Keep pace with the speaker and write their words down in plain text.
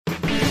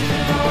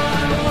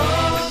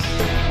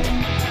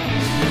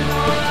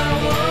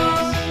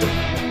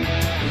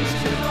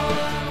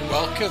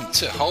Welcome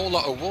to Whole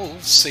Lot of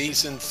Wolves,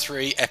 Season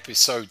 3,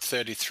 Episode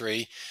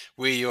 33.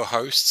 We're your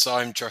hosts.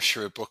 I'm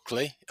Joshua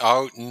Buckley.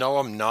 Oh, no,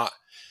 I'm not.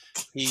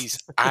 He's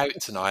out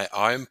tonight.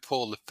 I'm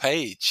Paul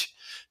LePage.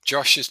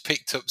 Josh has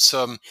picked up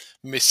some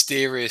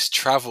mysterious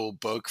travel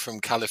bug from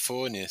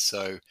California,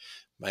 so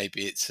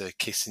maybe it's a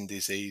kissing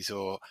disease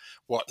or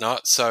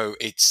whatnot. So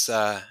it's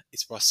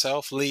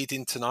myself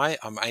leading tonight.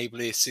 I'm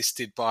ably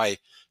assisted by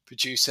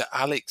producer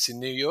Alex in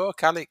New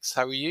York. Alex,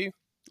 how are you?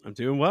 I'm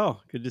doing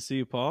well. Good to see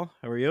you, Paul.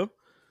 How are you?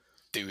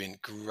 Doing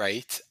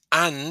great.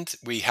 And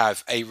we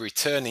have a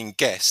returning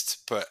guest,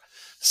 but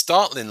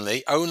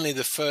startlingly, only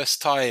the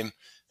first time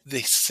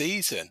this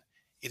season.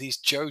 It is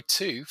Joe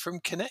 2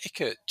 from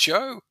Connecticut.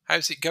 Joe,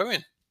 how's it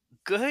going?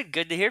 Good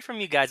to hear from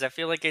you guys. I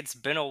feel like it's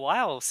been a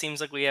while. Seems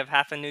like we have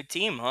half a new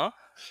team, huh?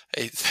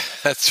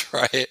 That's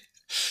right.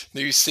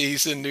 New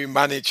season, new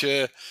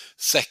manager,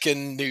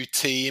 second new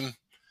team,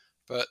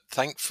 but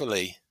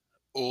thankfully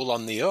all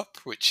on the up,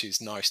 which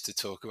is nice to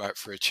talk about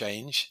for a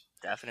change.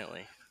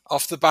 Definitely.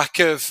 Off the back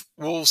of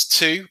Wolves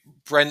 2,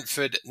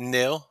 Brentford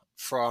 0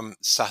 from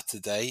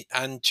Saturday.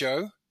 And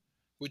Joe,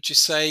 would you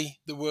say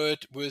the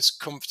word was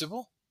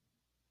comfortable?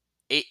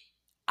 It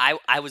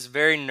I was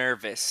very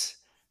nervous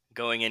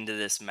going into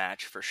this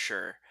match for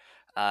sure.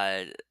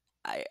 Uh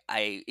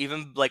I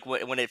even like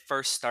when it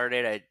first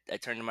started, I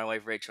turned to my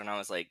wife Rachel and I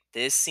was like,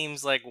 this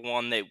seems like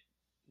one that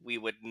we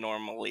would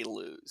normally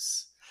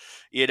lose.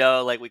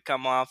 Like we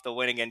come off the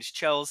win against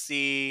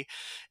Chelsea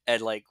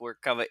and like we're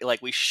coming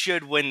like we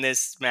should win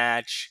this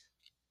match.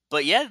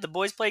 But yeah, the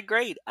boys played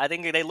great. I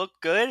think they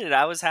looked good and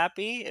I was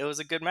happy. It was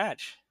a good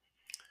match.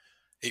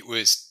 It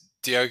was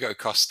Diogo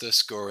Costa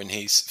scoring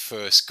his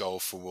first goal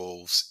for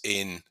Wolves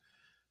in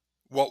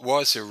what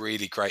was a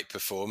really great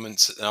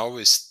performance. And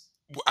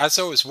as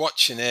I was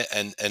watching it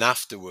and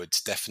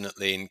afterwards,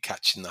 definitely in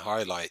catching the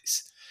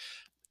highlights,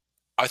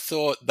 I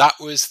thought that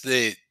was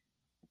the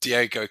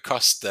Diogo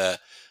Costa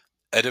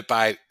at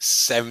about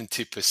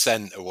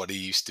 70% of what he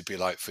used to be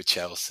like for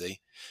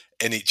Chelsea.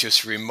 And it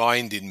just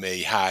reminded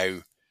me how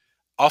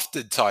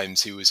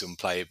oftentimes he was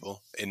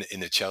unplayable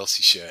in a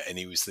Chelsea shirt, and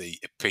he was the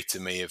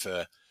epitome of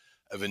a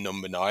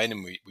number nine,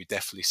 and we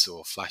definitely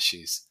saw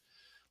flashes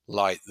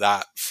like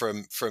that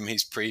from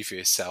his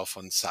previous self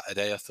on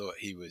Saturday. I thought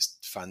he was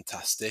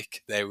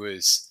fantastic. There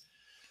was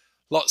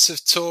lots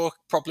of talk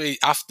probably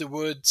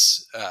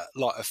afterwards, a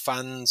lot of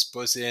fans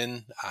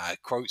buzzing,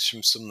 quotes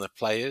from some of the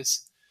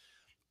players.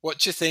 What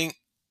do you think,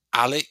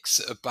 Alex,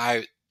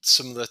 about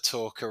some of the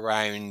talk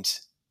around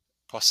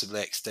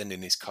possibly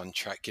extending his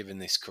contract given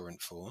this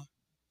current form?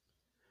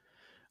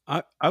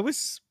 I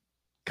was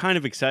kind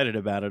of excited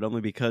about it only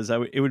because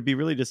it would be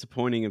really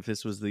disappointing if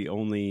this was the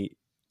only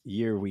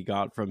year we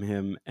got from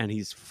him and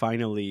he's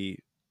finally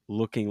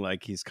looking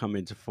like he's come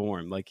into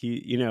form. Like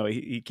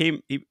he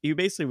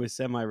basically was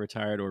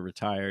semi-retired or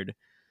retired.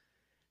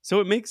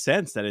 So it makes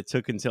sense that it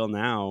took until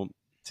now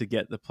to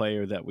get the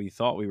player that we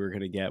thought we were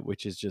going to get,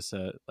 which is just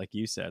like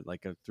you said,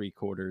 like a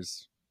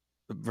 3/4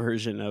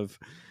 version of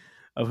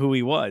who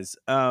he was.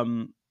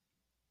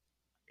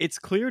 It's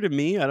clear to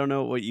me. I don't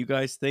know what you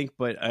guys think,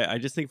 but I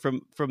just think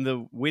from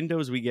the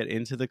windows we get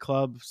into the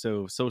club,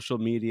 so social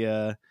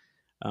media,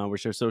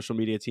 which our social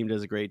media team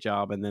does a great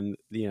job, and then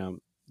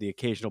the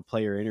occasional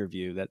player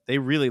interview, that they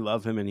really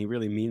love him and he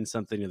really means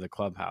something to the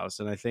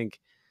clubhouse. And I think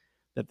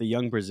that the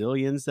young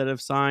Brazilians that have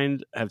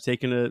signed have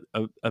taken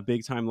a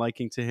big time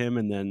liking to him,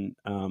 and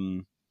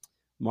then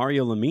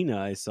Mario Lamina,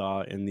 I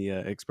saw in the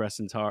Express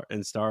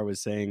and Star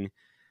was saying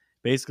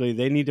basically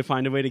they need to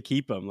find a way to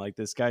keep him. Like,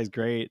 this guy's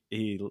great.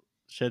 He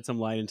shed some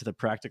light into the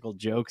practical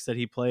jokes that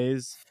he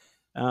plays.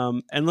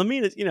 And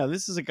Lamina,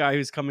 this is a guy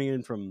who's coming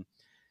in from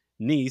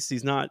Nice.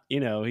 He's not,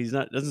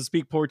 doesn't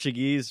speak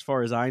Portuguese as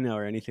far as I know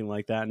or anything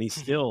like that. And he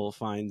still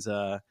finds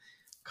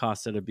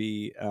Costa to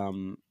be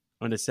an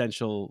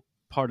essential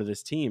part of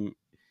this team.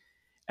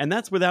 And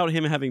that's without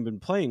him having been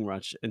playing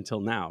much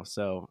until now.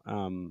 So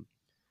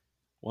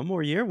one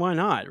more year, why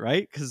not,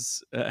 right?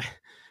 Because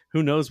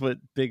who knows what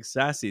Big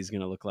Sassy is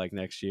going to look like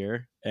next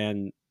year.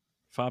 And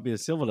Fabio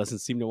Silva doesn't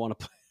seem to want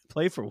to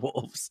play for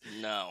Wolves.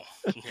 No.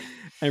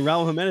 And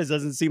Raul Jimenez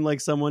doesn't seem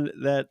like someone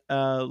that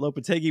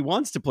Lopetegui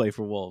wants to play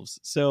for Wolves.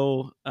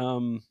 So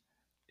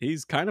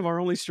he's kind of our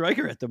only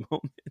striker at the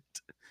moment.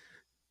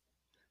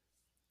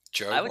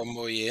 Joe, one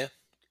more year?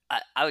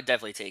 I would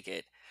definitely take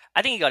it.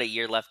 I think he got a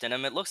year left in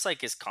him. It looks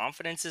like his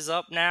confidence is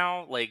up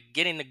now. Like,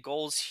 getting the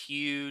goals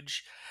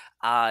huge.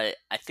 I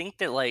think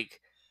that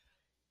like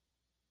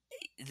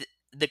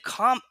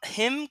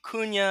him,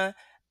 Cunha,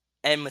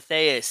 and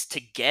Matthias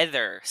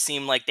together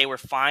seem like they were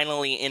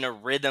finally in a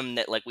rhythm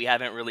that like we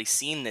haven't really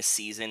seen this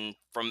season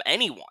from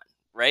anyone,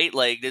 right?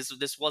 Like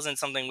this wasn't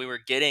something we were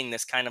getting,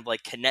 this kind of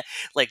like connect.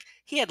 Like,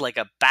 he had like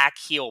a back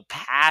heel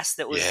pass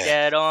that was Yeah,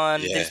 dead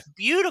on, yeah. this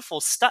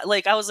beautiful stuff.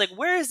 Like, I was like,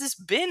 where has this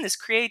been, this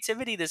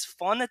creativity, this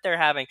fun that they're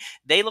having?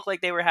 They look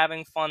like they were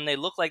having fun, they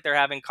look like they're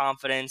having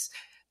confidence.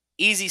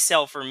 Easy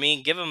sell for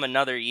me. Give them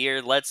another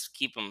year, let's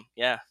keep them.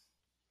 Yeah.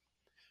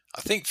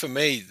 I think for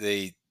me,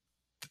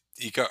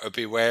 you got to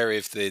be wary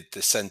of the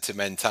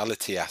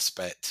sentimentality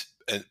aspect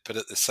but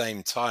at the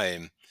same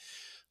time,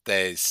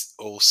 there's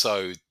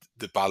also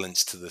the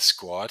balance to the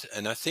squad.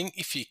 And I think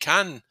if you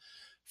can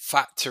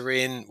factor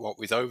in what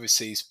with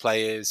overseas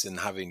players and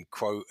having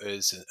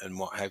quotas and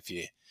what have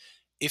you,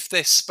 if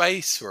there's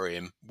space for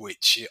him,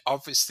 which it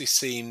obviously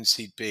seems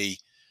he'd be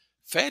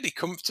fairly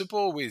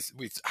comfortable with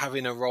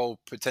having a role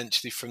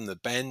potentially from the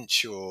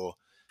bench or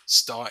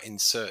starting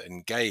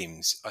certain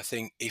games. I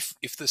think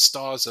if the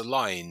stars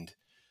aligned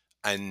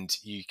and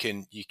you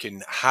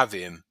can have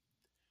him,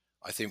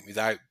 I think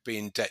without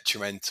being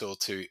detrimental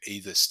to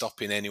either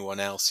stopping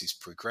anyone else's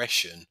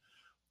progression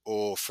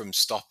or from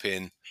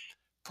stopping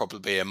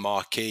probably a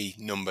marquee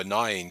number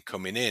 9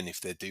 coming in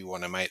if they do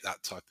want to make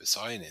that type of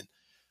signing.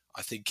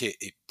 I think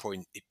it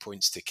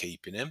points to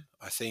keeping him.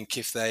 I think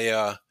if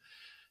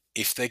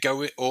they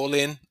go all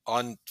in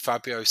on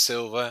Fabio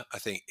Silva, I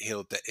think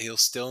he'll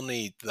still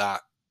need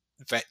that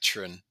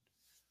veteran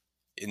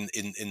in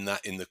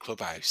the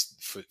clubhouse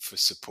for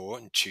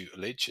support and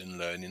tutelage and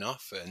learning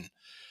off. And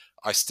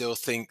I still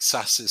think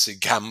Sassa's a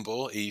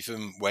gamble,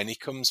 even when he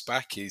comes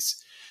back.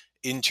 His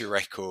injury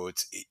record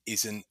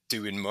isn't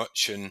doing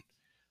much, and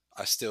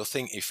I still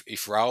think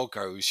if Raul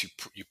goes,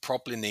 you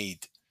probably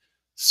need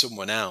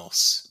someone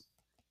else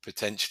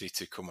potentially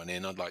to come on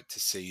in. I'd like to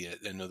see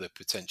another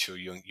potential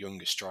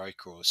younger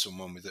striker or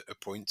someone with a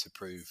point to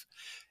prove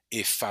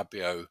if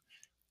Fabio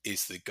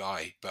is the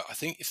guy. But I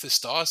think if the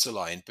stars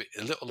aligned, but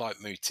a little like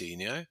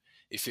Moutinho,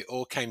 if it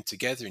all came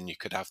together and you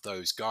could have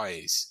those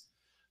guys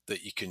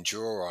that you can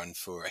draw on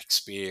for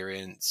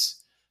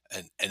experience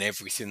and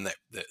everything that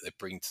they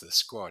bring to the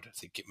squad, I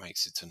think it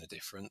makes a ton of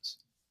difference.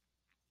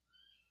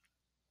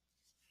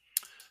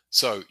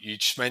 So you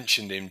just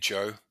mentioned him,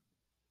 Joe.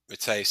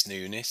 Mateus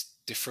Nunes,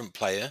 different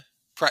player, Yeah.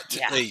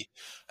 practically,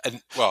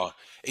 and well,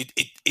 it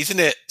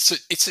isn't it. So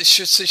it's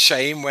just a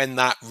shame when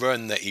that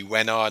run that he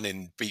went on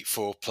and beat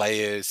 4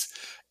 players,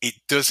 it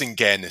doesn't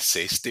get an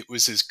assist. It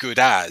was as good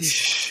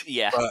as,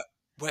 Yeah.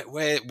 but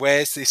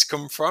where's this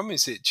come from?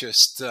 Is it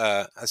just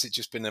has it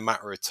just been a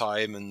matter of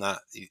time and that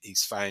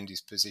he's found his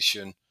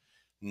position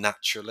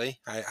naturally?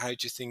 How do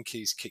you think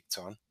he's kicked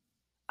on?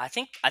 I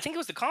think it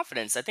was the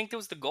confidence. I think it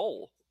was the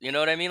goal. You know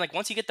what I mean? Like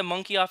once you get the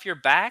monkey off your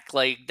back,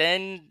 like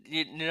then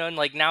and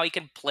like now he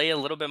can play a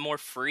little bit more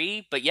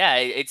free. But yeah,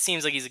 it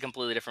seems like he's a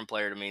completely different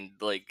player to me.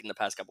 Like in the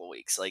past couple of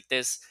weeks, like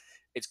this,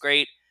 it's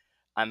great.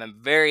 I'm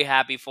very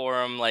happy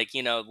for him. Like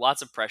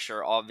lots of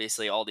pressure,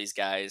 obviously, all these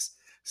guys.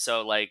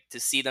 So like to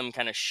see them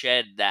kind of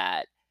shed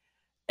that,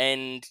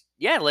 and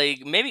yeah,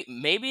 like maybe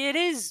it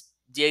is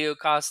Diego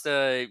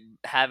Costa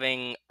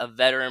having a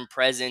veteran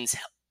presence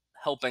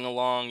helping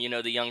along,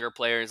 the younger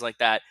players like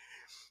that.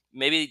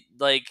 Maybe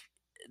like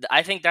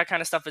I think that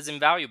kind of stuff is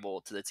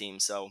invaluable to the team.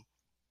 So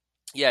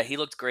yeah, he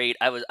looked great.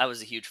 I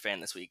was a huge fan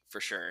this week for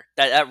sure.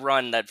 That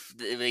run that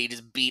he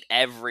just beat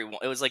everyone.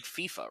 It was like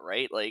FIFA,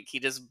 right? Like he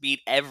just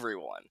beat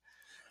everyone.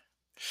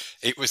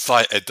 It was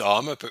like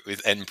Adama, but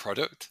with end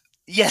product.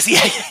 Yes,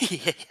 yeah,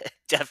 yeah, yeah,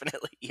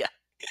 definitely, yeah.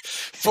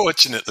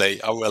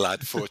 Fortunately, I will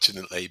add,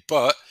 fortunately,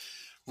 but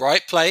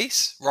right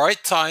place, right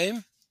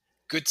time,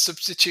 good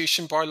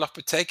substitution by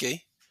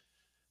Lopetegui,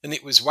 and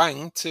it was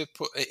Wang to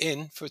put it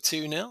in for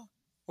 2-0.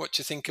 What do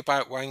you think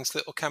about Wang's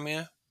little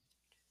cameo?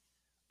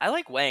 I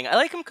like Wang. I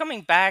like him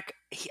coming back.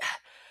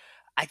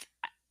 I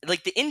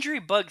like the injury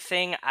bug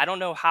thing. I don't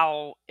know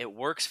how it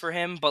works for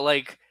him, but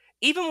like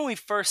even when we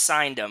first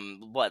signed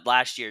him, what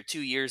last year,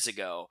 2 years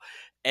ago,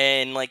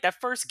 and like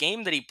that first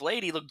game that he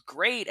played, he looked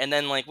great. And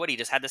then like what he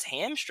just had this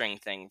hamstring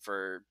thing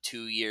for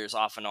 2 years,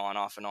 off and on,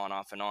 off and on,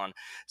 off and on.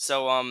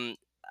 So I'm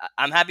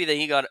happy that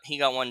he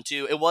got one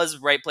too. It was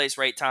right place,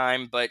 right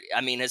time, but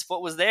I mean his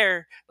foot was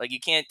there. Like you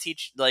can't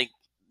teach like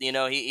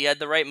he had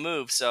the right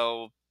move.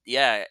 So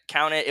yeah,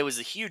 count it. It was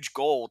a huge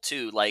goal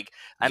too. Like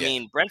I Yeah,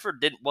 mean,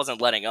 Brentford wasn't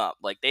letting up.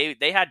 Like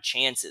they had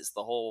chances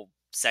the whole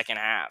second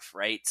half,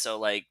 right? So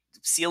like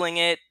sealing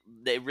it,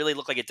 they really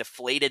looked like it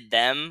deflated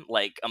them,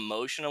 like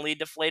emotionally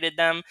deflated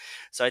them.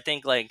 So I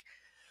think like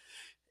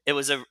it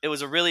was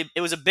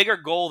a bigger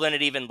goal than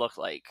it even looked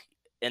like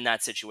in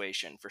that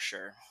situation for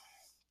sure.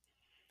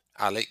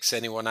 Alex,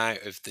 anyone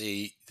out of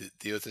the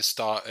other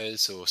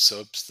starters or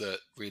subs that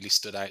really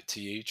stood out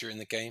to you during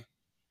the game?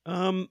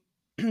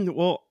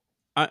 Well,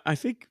 I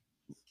think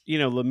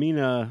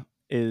Lamina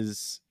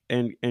is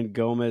and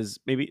Gomez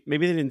maybe they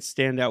didn't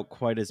stand out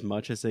quite as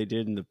much as they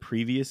did in the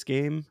previous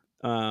game.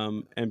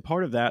 And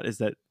part of that is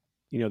that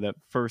that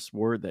first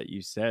word that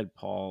you said,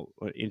 Paul,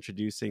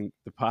 introducing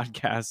the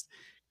podcast,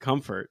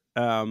 comfort.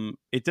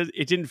 It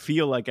didn't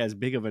feel like as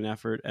big of an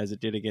effort as it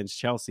did against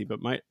Chelsea, but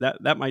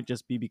that might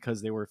just be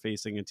because they were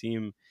facing a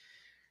team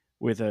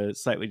with a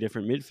slightly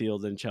different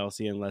midfield than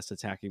Chelsea and less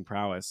attacking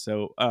prowess.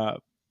 So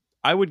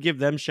I would give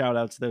them shout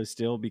outs though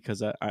still,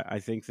 because I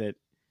think that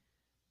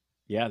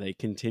yeah, they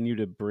continue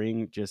to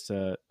bring just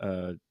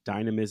a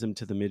dynamism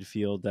to the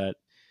midfield that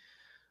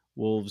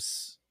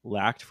Wolves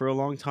lacked for a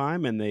long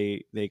time, and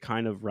they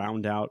kind of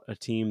round out a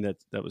team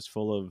that was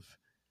full of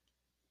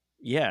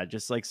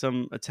just like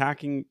some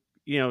attacking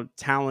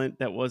talent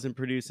that wasn't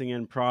producing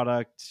end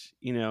product.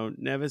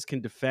 Neves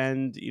can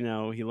defend.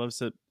 He loves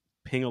to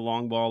ping a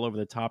long ball over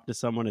the top to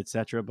someone,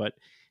 etc. But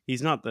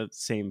he's not the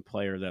same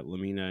player that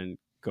Lamina and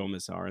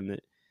Gomez are, and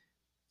that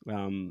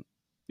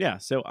yeah.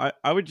 So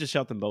I would just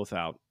shout them both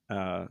out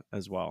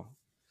as well.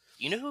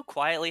 You know who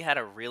quietly had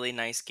a really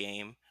nice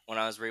game when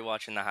I was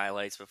rewatching the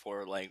highlights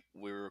before like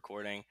we were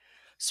recording?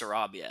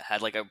 Sarabia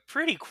had like a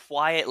pretty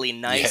quietly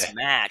nice Yeah,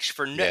 match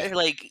for no, yeah,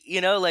 like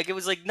like it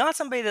was like not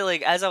somebody that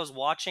like as I was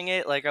watching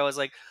it like I was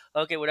like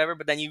okay whatever,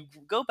 but then you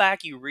go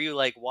back you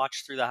like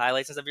watch through the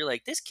highlights and stuff, you're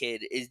like this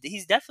kid is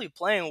he's definitely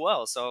playing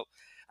well. So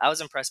I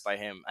was impressed by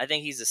him. I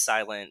think he's a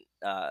silent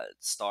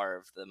star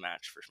of the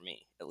match for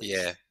me at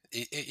yeah. least.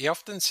 He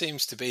often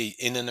seems to be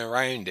in and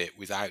around it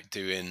without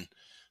doing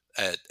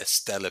a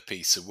stellar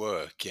piece of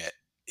work. Yet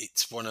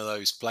it's one of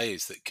those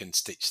players that can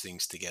stitch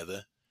things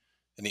together,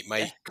 and it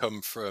Yeah, may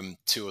come from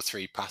two or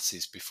three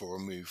passes before a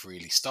move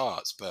really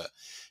starts, but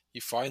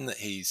you find that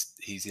he's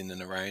in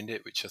and around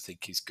it, which I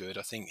think is good.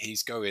 I think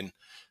he's going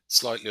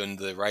slightly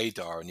under the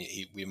radar, and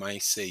we may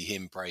see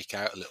him break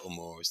out a little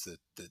more as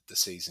the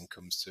season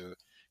comes to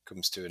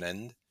an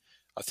end.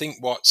 I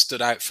think what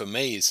stood out for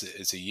me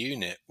as a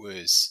unit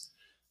was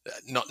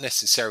not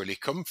necessarily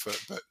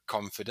comfort, but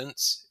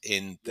confidence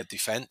in the yeah,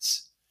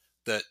 defence.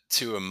 That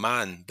to a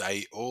man,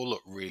 they all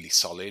look really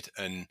solid,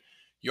 and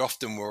you're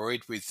often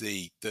worried with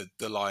the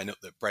lineup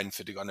that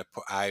Brentford are going to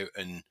put out,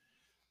 and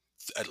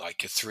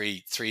like a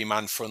three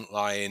man front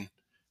line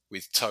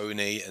with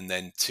Tony and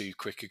then two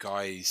quicker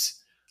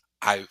guys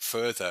out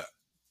further.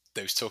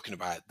 They was talking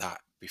about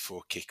that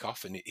before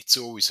kick-off, and it's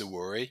always a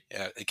worry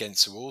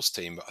against the Wolves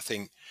team. But I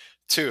think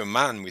to a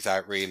man,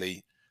 without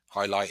really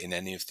highlighting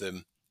any of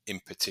them in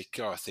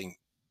particular, I think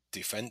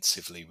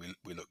defensively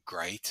we look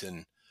great,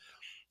 and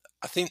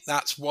I think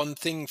that's one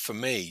thing for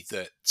me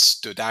that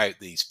stood out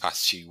these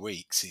past few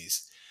weeks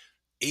is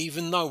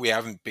even though we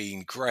haven't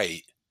been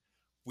great,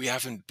 we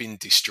haven't been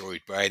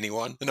destroyed by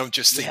anyone. And I'm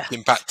just yeah,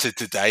 thinking back to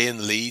today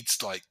and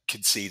Leeds like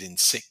conceding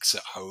 6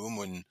 at home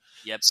and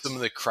yep. some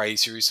of the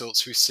crazy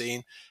results we've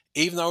seen.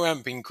 Even though we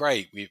haven't been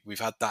great, we've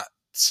had that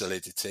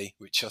solidity,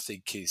 which I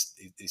think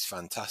is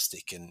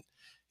fantastic, and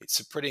it's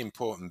a pretty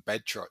important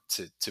bedrock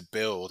to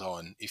build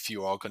on if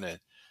you are going to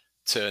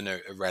turn a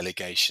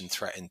relegation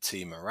threatened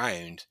team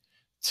around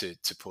to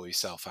pull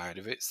yourself out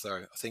of it. So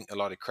I think a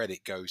lot of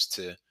credit goes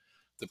to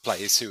the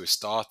players who are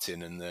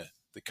starting and the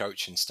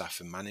coaching staff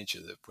and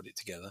manager that put it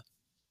together.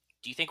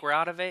 Do you think we're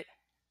out of it?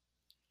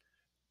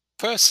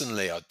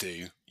 Personally, I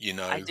do.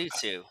 I do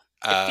too.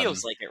 It Um,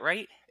 feels like it,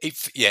 right?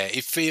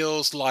 it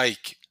feels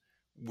like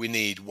we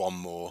need one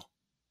more,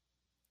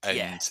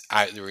 Yeah. and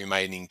out of the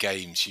remaining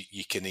games,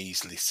 you can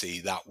easily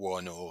see that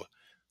one, or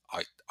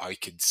I I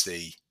could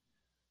see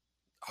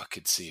I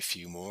could see a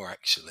few more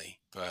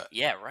actually, but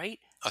Yeah, right?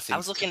 I I think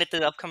was looking at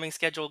the upcoming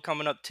schedule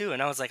coming up too,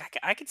 and I was like,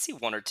 I could see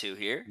one or two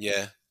here.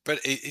 yeah, but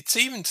it's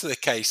even to the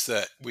case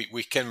that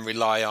we can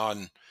rely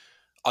on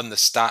the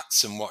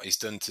stats and what he's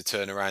done to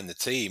turn around the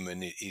team,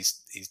 and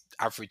he's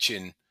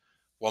averaging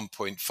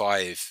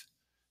 1.5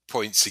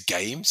 points a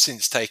game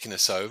since taking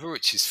us over,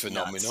 which is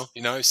phenomenal.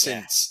 Nuts.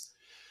 Yeah.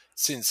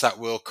 Since that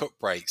World Cup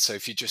break. So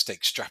if you just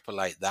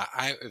extrapolate that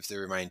out of the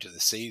remainder of the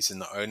season,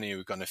 not only are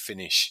we going to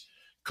finish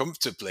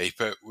comfortably,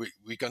 but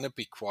we're going to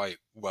be quite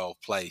well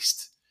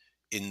placed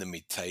in the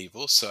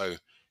mid-table. So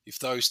if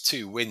those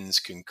two wins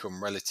can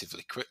come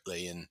relatively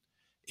quickly, and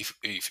if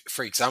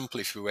for example,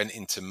 if we went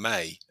into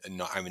May and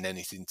not having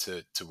anything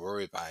to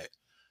worry about,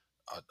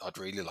 I'd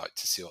really like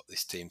to see what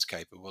this team's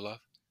capable of.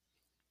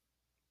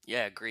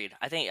 Yeah, agreed.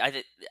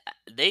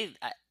 They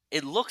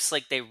it looks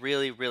like they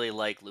really really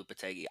like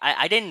Lopetegui.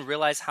 I didn't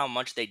realize how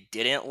much they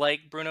didn't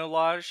like Bruno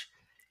Lage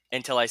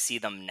until I see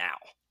them now.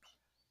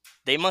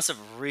 They must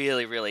have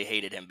really really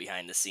hated him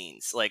behind the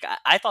scenes. Like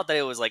I thought that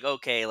it was like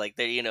okay, like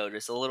they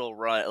just a little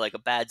run, like a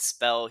bad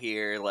spell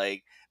here,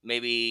 like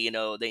maybe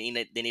they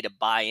need to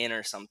buy in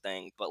or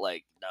something, but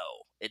like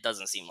no, it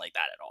doesn't seem like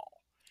that at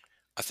all.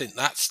 I think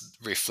that's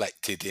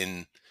reflected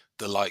in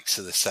the likes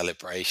of the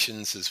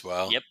celebrations as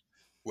well, Yep.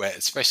 where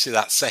especially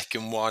that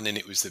second one, and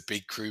it was the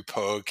big group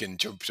hug and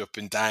jumped up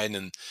and down,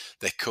 and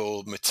they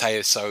called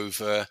Mateus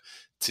over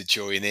to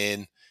join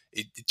in.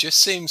 It just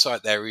seems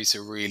like there is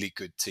a really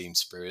good team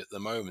spirit at the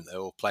moment. They're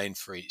all playing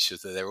for each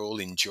other. They're all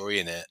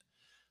enjoying it.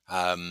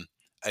 Um,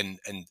 and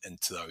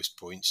to those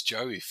points,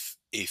 Joe,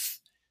 if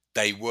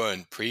they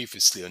weren't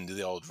previously under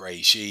the old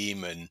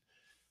regime and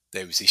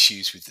there was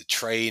issues with the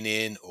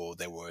training or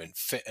they weren't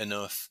fit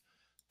enough,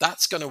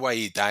 that's going to weigh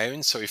you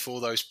down. So if all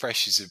those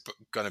pressures are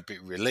going to be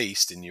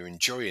released and you're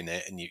enjoying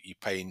it and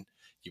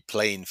you're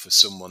playing for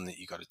someone that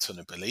you got a ton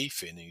of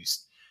belief in,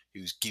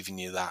 who's giving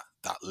you that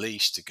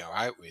leash to go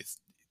out with,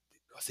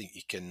 I think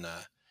you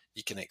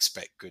can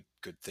expect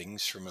good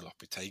things from a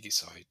Lopetegui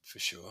side for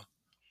sure.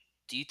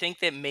 Do you think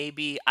that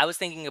maybe I was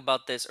thinking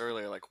about this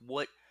earlier, like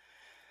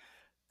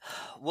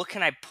what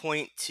can I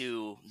point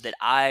to that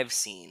I've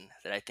seen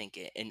that I think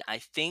it, and I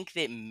think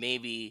that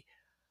maybe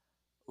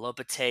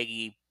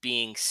Lopetegui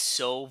being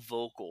so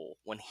vocal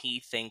when he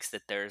thinks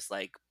that there's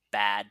like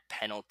bad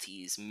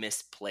penalties,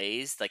 missed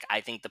plays, like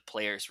I think the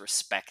players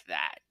respect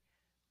that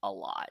a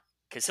lot.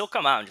 because he'll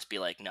come out and just be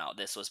like, no,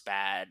 this was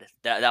bad.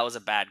 That was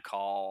a bad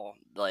call.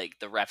 Like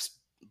the refs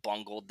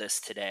bungled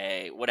this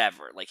today.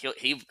 Whatever. Like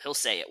he'll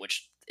say it,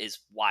 which is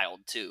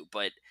wild too.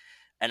 But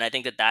and I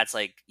think that's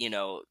like,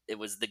 it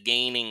was the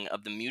gaining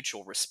of the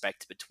mutual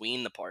respect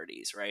between the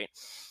parties, right?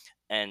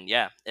 And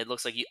yeah, it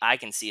looks like I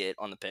can see it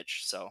on the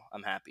pitch, so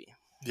I'm happy.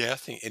 Yeah, I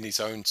think in his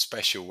own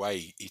special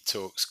way, he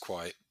talks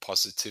quite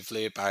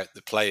positively about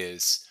the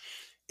players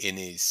in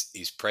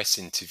his press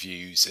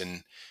interviews,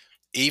 and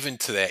even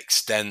to the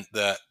extent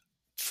that,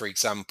 for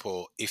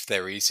example, if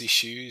there is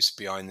issues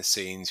behind the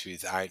scenes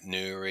without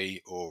Nuri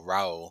or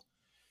Raul,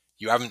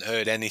 you haven't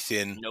heard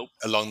anything Nope.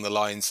 along the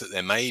lines that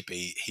there may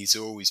be. He's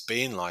always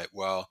been like,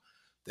 well,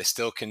 they're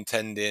still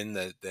contending.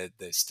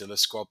 There's still a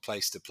squad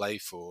place to play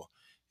for.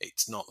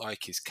 It's not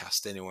like he's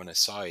cast anyone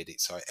aside.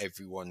 It's like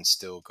everyone's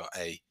still got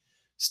a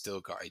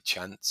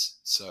chance.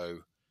 So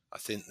I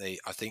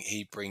think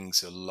he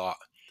brings a lot,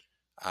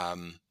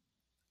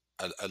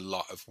 a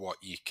lot of what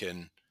you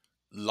can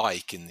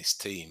like in this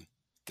team.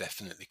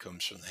 Definitely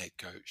comes from the head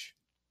coach.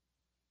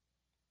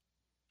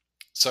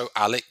 So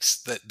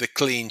Alex, the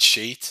clean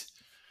sheet.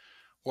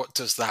 What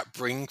does that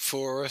bring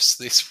for us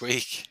this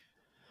week?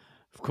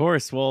 Of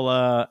course.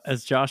 Well,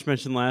 as Josh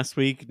mentioned last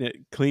week,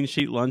 clean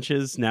sheet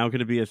lunches now going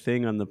to be a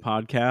thing on the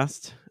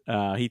podcast.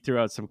 He threw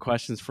out some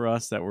questions for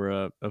us that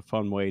were a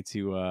fun way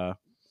to,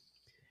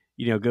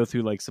 go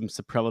through like some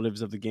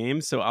superlatives of the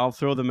game. So I'll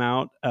throw them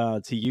out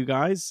to you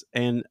guys,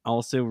 and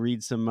also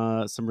read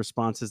some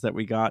responses that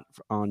we got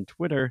on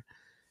Twitter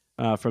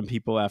from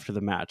people after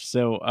the match.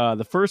 So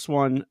the first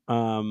one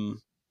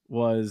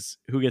was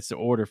who gets to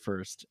order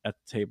first at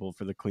the table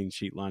for the clean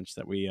sheet lunch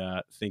that we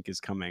think is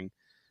coming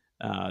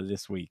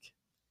this week.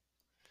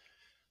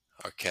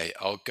 Okay,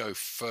 I'll go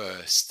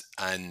first,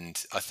 and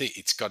I think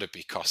it's got to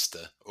be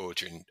Costa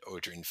ordering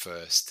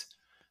first,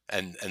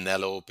 and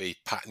they'll all be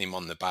patting him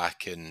on the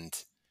back and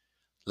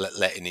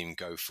letting him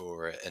go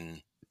for it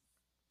and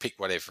pick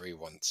whatever he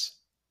wants.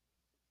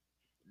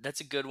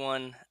 That's a good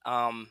one.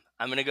 I'm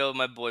gonna go with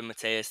my boy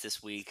Mateus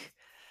this week,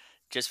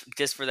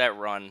 just for that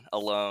run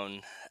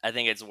alone. I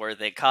think it's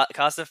worth it.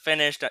 Costa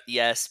finished,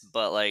 yes,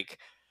 but like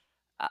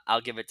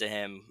I'll give it to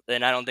him.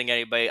 And I don't think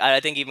anybody.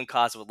 I think even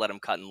Costa would let him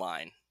cut in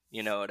line.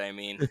 You know what I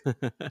mean?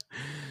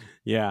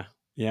 Yeah.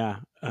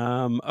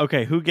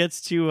 Okay, who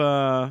gets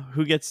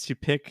to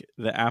pick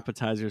the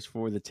appetizers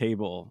for the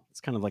table?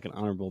 It's kind of like an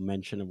honorable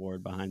mention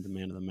award behind the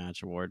man of the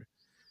match award.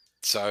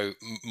 So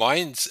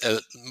mine's a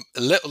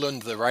little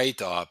under the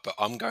radar, but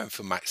I'm going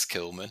for Max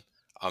Kilman.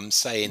 I'm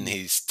saying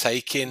he's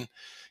taking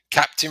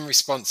captain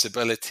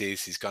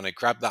responsibilities. He's going to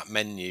grab that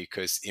menu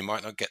because he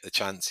might not get the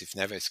chance if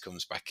Neves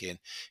comes back in.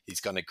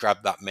 He's going to grab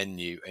that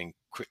menu and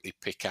quickly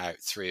pick out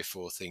 3 or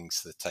 4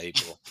 things to the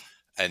table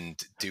and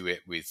do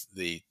it with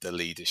the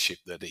leadership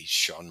that he's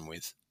shone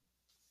with.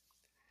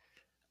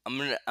 I'm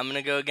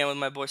gonna go again with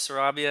my boy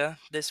Sarabia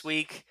this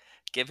week.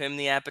 Give him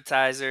the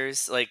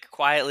appetizers, like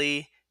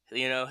quietly.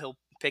 He'll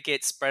pick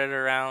it, spread it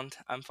around.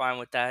 I'm fine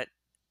with that.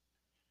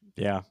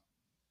 Yeah,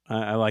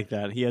 I like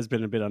that. He has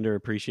been a bit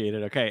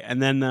underappreciated. Okay,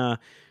 and then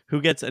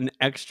who gets an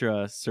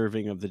extra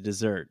serving of the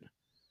dessert?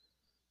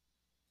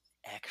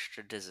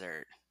 Extra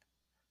dessert.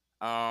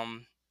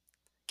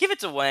 Give it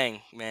to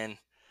Wang, man.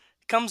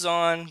 Comes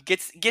on,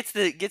 gets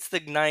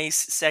the nice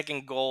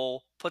second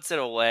goal, puts it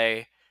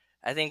away.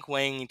 I think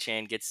Wang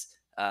Chan gets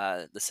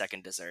the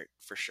second dessert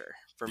for sure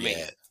for me.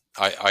 Yeah,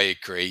 I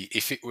agree.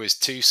 If it was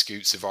 2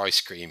 scoops of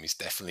ice cream, he's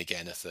definitely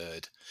getting a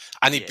third.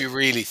 And he'd be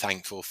really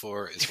thankful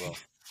for it as well.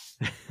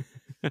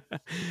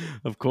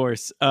 Of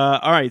course.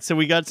 All right, so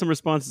we got some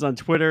responses on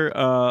Twitter.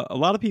 A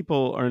lot of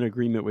people are in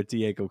agreement with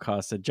Diego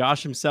Costa.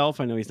 Josh himself,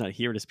 I know he's not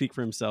here to speak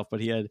for himself,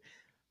 but he had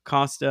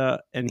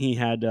Costa and he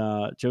had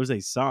Jose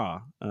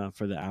Sa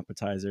for the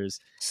appetizers.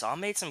 Sa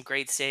made some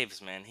great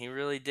saves, man. He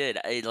really did.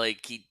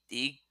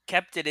 He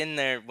kept it in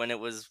there when it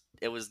was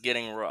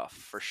getting rough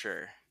for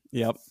sure.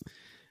 Yep.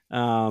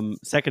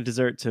 Second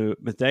dessert to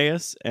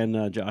Mateus,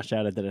 and Josh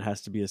added that it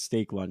has to be a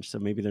steak lunch, so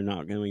maybe they're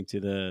not going to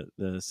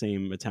the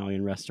same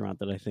Italian restaurant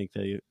that I think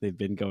they've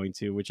been going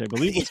to, which I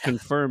believe was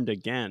confirmed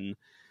again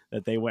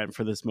that they went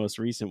for this most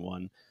recent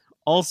one.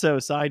 Also,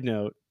 side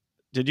note,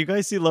 did you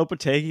guys see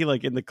Lopetegui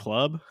like in the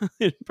club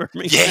in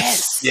Birmingham?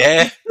 Yes,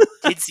 yeah.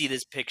 Did see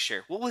this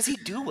picture. What was he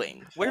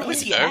doing? Where was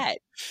he at?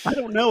 I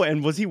don't know.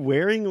 And was he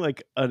wearing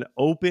like an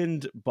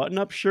opened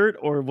button-up shirt,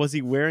 or was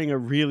he wearing a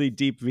really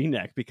deep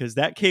V-neck? Because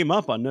that came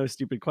up on No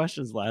Stupid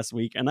Questions last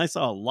week, and I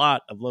saw a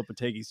lot of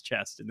Lopetegui's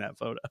chest in that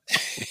photo.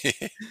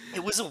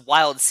 It was a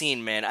wild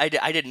scene, man. I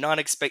did not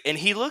expect, and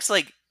he looks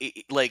like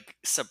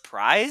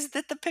surprised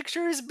that the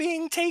picture is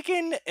being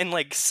taken and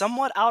like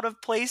somewhat out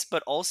of place,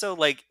 but also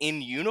like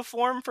in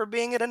uniform for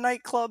being at a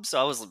nightclub. So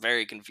I was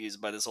very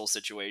confused by this whole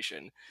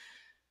situation.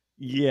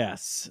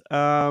 Yes.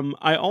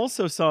 I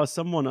also saw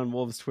someone on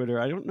Wolves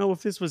Twitter. I don't know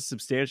if this was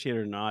substantiated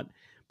or not,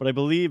 but I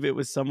believe it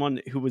was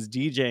someone who was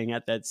DJing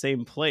at that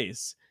same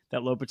place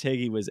that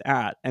Lopetegui was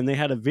at, and they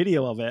had a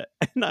video of it.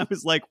 And I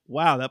was like,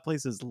 wow, that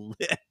place is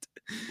lit.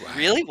 Wow.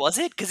 Really? Was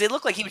it? Because it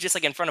looked like he was just,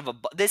 like, in front of a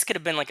bu this could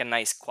have been, like, a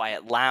nice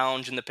quiet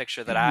lounge in the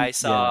picture that I Yeah.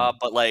 saw,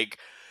 but, like,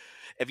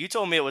 if you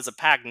told me it was a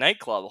packed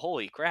nightclub,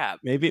 holy crap.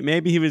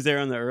 Maybe he was there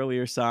on the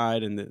earlier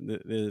side, and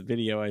the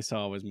video I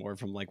saw was more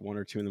from like 1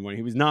 or 2 in the morning.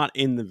 He was not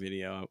in the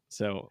video,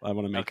 so I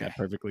want to make Okay. that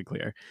perfectly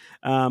clear.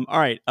 All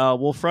right,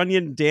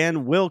 Wolfrunian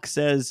Dan Wilk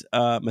says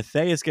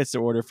Matthias gets to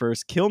order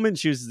first. Kilman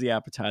chooses the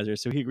appetizer,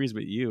 so he agrees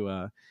with you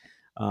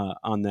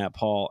on that,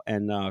 Paul.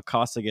 And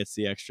Costa gets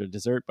the extra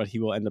dessert, but he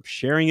will end up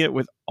sharing it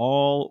with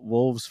all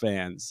Wolves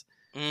fans.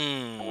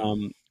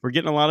 Mm. We're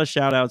getting a lot of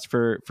shout outs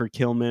for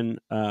Kilman,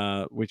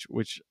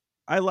 which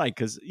I like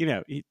because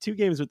 2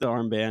 games with the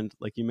armband,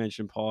 like you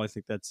mentioned, Paul. I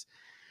think that's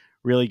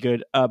really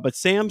good. But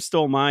Sam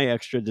stole my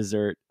extra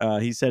dessert.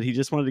 He said he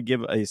just wanted to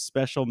give a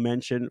special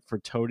mention for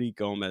Tony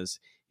Gomez.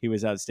 He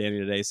was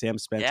outstanding today. Sam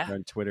Spencer Yeah?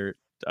 on Twitter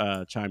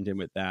chimed in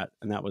with that,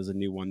 and that was a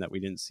new one that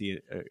we didn't see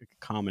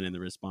common in the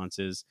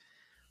responses.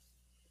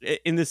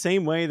 In the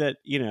same way that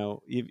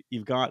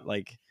you've got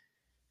like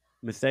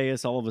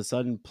Matthias all of a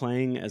sudden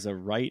playing as a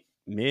right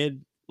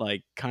mid,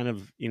 like kind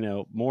of,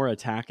 more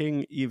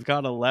attacking. You've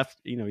got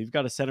you've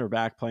got a center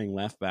back playing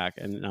left back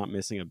and not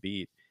missing a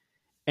beat.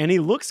 And he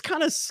looks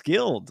kind of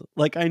skilled.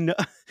 Like I know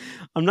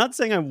I'm not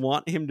saying I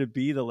want him to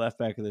be the left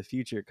back of the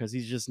future because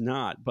he's just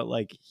not, but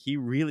like he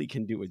really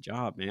can do a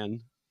job,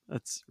 man.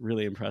 That's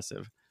really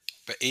impressive.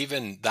 But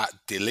even that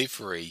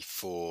delivery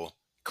for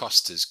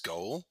Costa's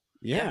goal,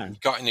 Yeah. Yeah. he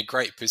got in a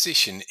great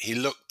position. He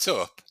looked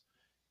up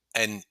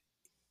and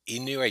he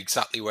knew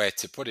exactly where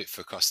to put it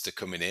for Costa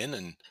coming in.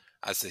 And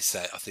as they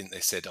said, I think they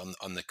said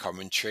on the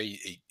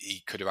commentary,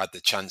 he could have had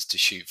the chance to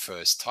shoot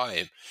first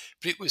time,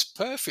 but it was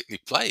perfectly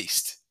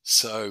placed.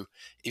 So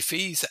if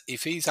he's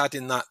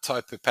adding that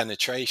type of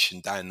penetration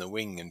down the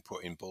wing and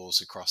putting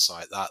balls across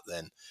like that,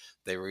 then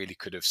they really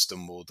could have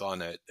stumbled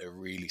on a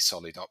really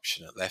solid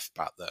option at left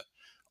back that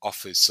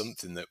offers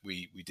something that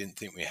we didn't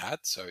think we had.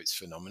 So it's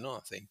phenomenal,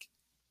 I think.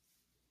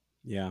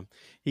 Yeah.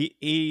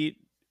 He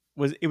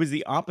was it was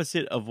the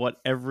opposite of what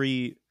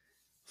every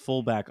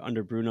fullback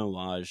under Bruno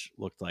Lage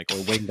looked like, or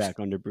wingback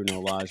under Bruno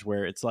Lage,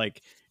 where it's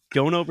like,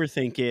 don't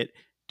overthink it,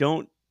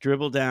 don't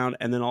dribble down,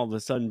 and then all of a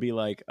sudden be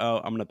like, oh,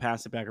 I'm going to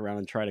pass it back around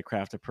and try to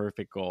craft a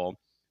perfect goal.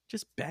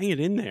 Just bang it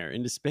in there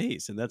into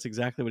space, and that's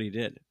exactly what he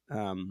did.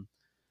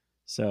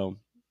 So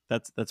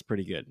that's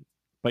pretty good.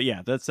 But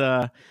yeah, that's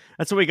what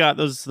we got.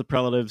 Those are the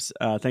relatives.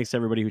 Thanks to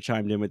everybody who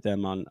chimed in with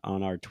them on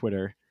our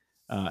Twitter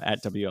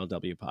at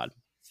WLW Pod.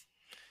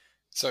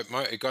 So it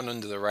might have gone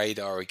under the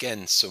radar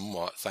again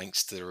somewhat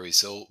thanks to the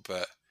result,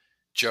 but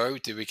Joe,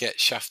 did we get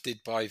shafted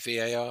by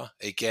VAR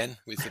again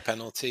with the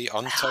penalty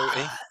on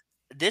Toty?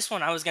 This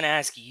one, I was gonna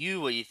ask you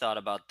what you thought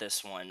about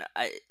this one.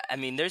 I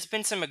mean, there's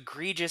been some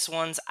egregious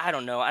ones. I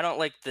don't know. I don't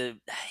like the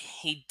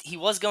he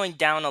was going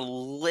down a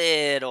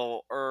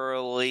little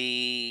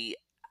early.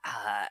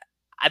 Uh,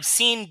 I've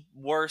seen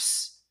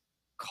worse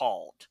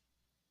called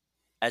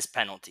as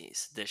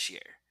penalties this year.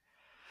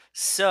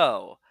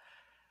 So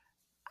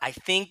I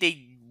think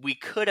we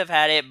could have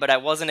had it, but I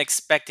wasn't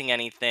expecting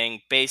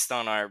anything based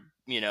on our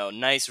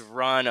nice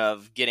run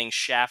of getting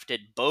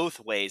shafted both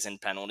ways in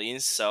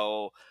penalties.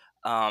 So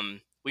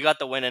we got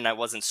the win, and I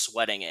wasn't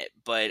sweating it.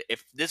 But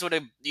if this would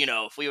have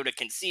if we would have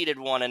conceded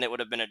one and it would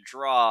have been a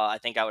draw, I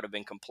think I would have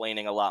been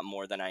complaining a lot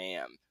more than I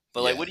am.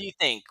 But like, Yeah. what do you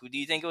think? Do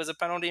you think it was a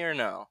penalty or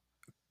no?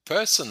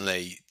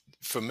 Personally,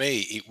 for me,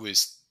 it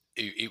was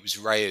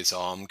Raya's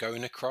arm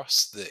going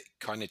across that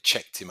kind of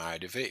checked him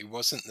out of it. It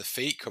wasn't the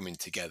feet coming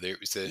together. It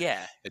was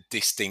Yeah. a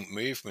distinct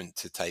movement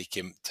to take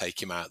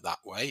him out that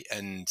way.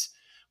 And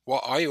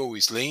what I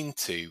always lean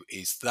to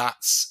is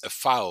that's a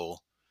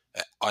foul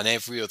on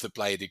every other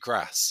blade of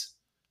grass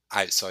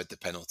outside the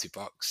penalty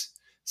box.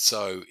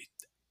 So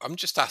I'm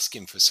just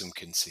asking for some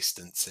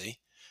consistency.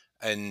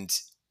 And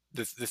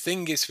the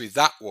thing is with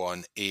that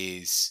one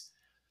is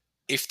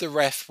if the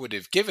ref would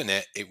have given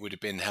it, it would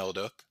have been held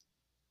up.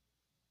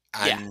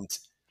 Yeah. And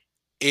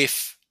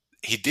if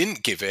he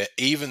didn't give it,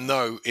 even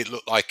though it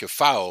looked like a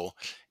foul,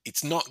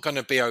 it's not going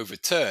to be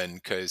overturned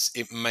because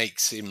it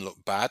makes him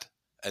look bad.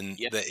 And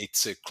Yep. that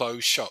it's a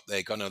close shot.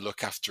 They're going to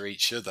look after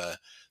each other.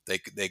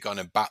 They're going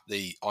to bat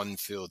the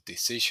on-field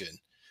decision.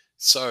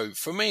 So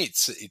for me,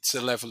 it's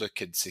a level of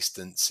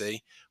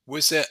consistency.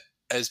 Was it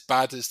as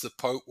bad as the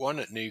Pope one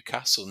at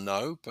Newcastle?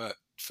 No, but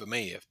for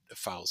me, a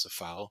foul's a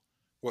foul.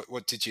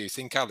 What did you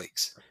think,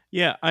 Alex?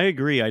 Yeah, I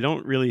agree. I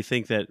don't really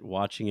think that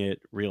watching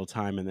it real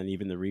time and then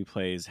even the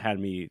replays had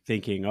me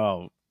thinking,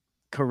 "Oh,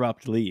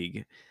 corrupt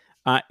league."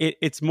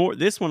 It's more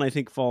this one. I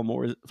think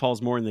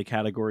falls more in the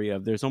category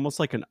of there's almost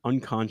like an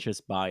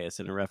unconscious bias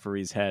in a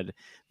referee's head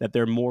that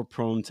they're more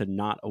prone to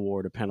not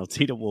award a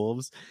penalty to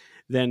Wolves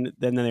than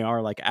they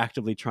are like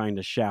actively trying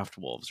to shaft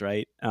Wolves,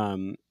 right?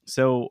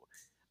 So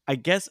I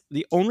guess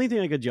the only thing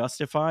I could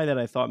justify that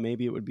I thought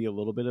maybe it would be a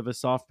little bit of a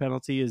soft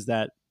penalty is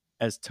that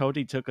as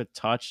Totti took a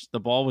touch, the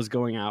ball was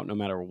going out no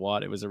matter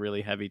what. It was a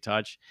really heavy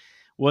touch.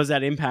 Was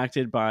that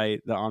impacted by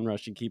the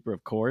onrushing keeper?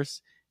 Of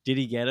course. Did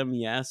he get him?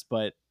 Yes,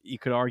 but you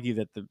could argue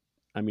that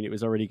it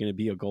was already going to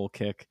be a goal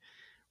kick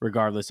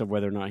regardless of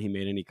whether or not he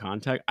made any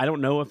contact. I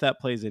don't know if that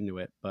plays into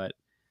it, but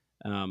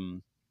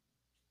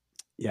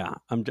yeah,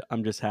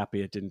 I'm just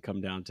happy it didn't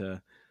come down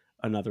to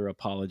another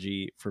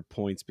apology for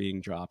points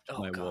being dropped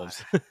Oh by God,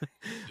 Wolves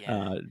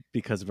yeah.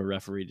 because of a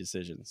referee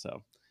decision.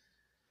 So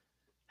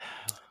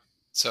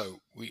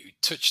we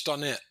touched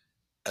on it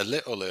a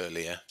little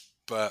earlier,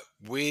 but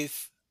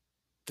with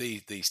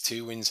these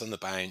two wins on the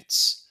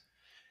bounce,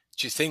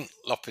 do you think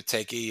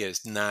Lopetegui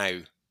has now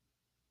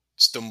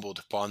stumbled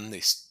upon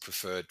this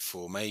preferred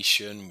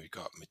formation? We've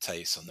got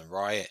Mateus on the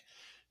right,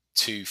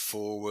 two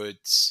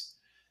forwards.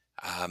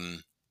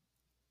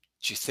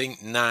 Do you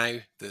think now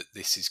that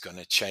this is going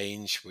to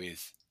change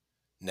with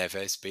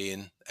Neves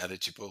being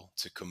eligible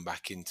to come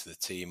back into the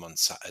team on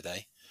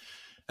Saturday?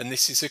 And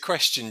this is a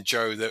question,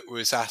 Joe, that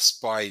was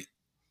asked by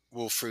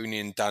Wolf Rooney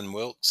and Dan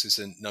Wilkes as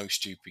a no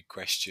stupid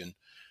question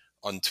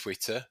on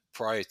Twitter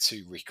prior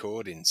to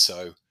recording.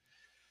 So,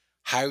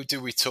 how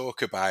do we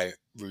talk about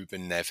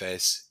Ruben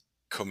Neves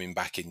coming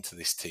back into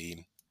this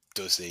team?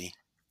 Does he?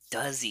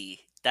 Does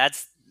he?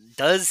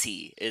 Does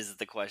he is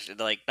the question.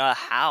 Like, not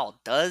how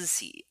does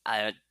he?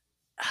 I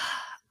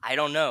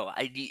don't know.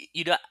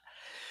 You know,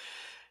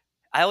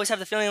 I always have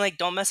the feeling like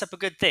don't mess up a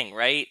good thing,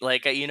 right?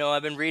 Like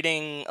I've been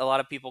reading a lot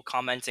of people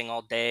commenting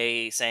all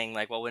day saying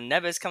like, well, when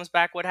Neves comes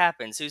back, what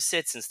happens? Who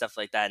sits and stuff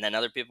like that. And then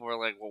other people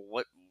were like, well,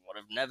 what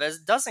if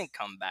Neves doesn't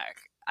come back?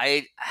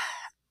 I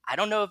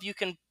don't know if you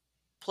can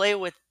play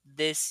with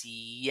this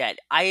yet.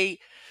 I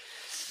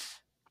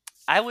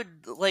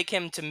would like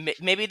him to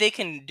maybe they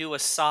can do a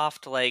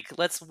soft like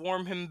let's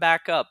warm him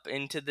back up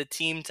into the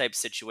team type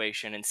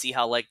situation and see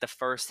how like the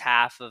first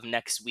half of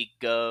next week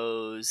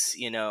goes,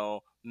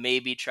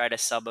 maybe try to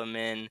sub him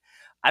in.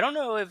 I don't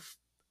know if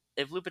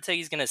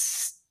Lopetegui's going to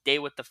stay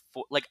with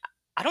like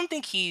I don't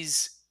think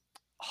he's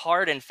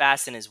hard and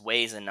fast in his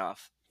ways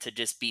enough to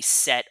just be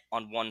set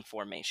on one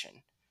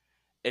formation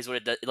is what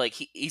it does. Like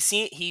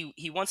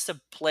he wants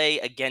to play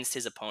against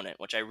his opponent,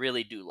 which I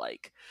really do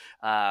like.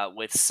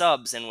 With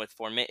subs and with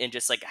form and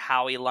just like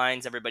how he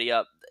lines everybody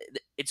up,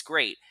 it's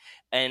great.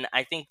 And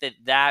I think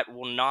that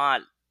will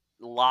not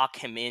lock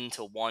him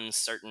into one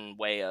certain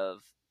way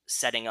of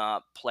setting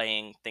up,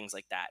 playing things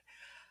like that.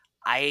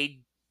 I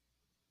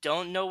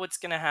don't know what's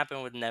gonna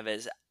happen with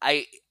Neves.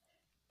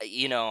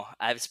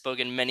 I've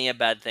spoken many a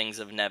bad things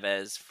of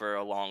Neves for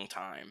a long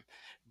time,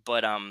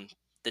 but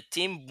the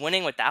team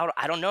winning without,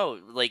 I don't know,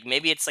 like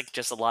maybe it's like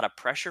just a lot of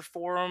pressure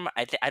for him.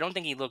 I don't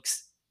think he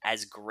looks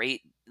as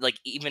great, like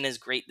even as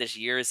great this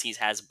year as he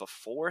has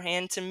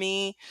beforehand to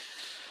me.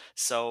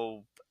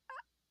 So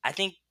I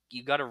think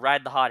you got to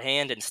ride the hot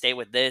hand and stay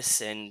with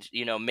this, and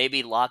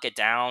maybe lock it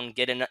down.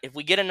 If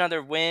we get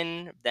another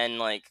win, then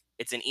like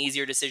it's an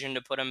easier decision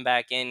to put him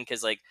back in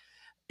because like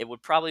it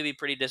would probably be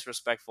pretty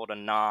disrespectful to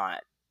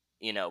not,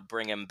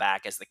 bring him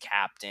back as the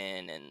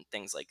captain and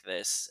things like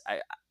this.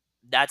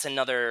 That's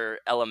another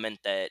element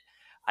that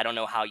I don't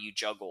know how you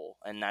juggle,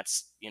 and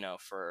that's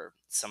for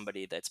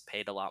somebody that's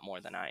paid a lot more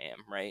than I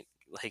am, right?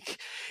 Like,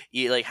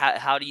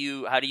 how do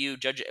you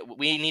judge it?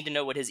 We need to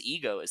know what his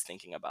ego is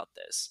thinking about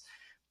this,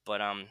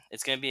 but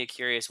it's gonna be a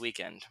curious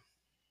weekend.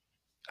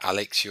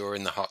 Alex, you're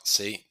in the hot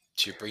seat.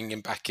 Do you bring him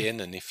back in?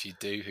 And if you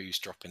do, who's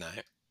dropping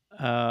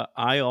out?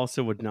 I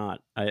also would not.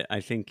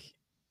 I think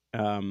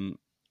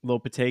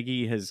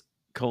Lopetegui has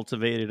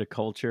cultivated a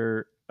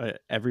culture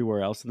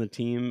everywhere else in the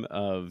team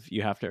of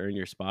you have to earn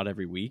your spot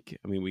every week.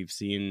 I mean, we've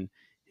seen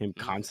him Mm.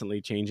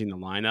 constantly changing the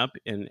lineup,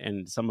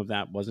 and some of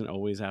that wasn't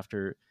always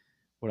after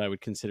what I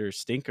would consider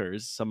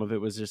stinkers. Some of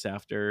it was just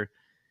after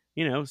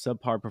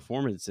subpar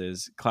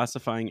performances.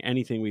 Classifying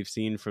anything we've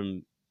seen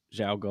from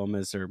João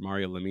Gomez or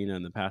Mario Lemina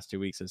in the past 2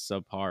 weeks as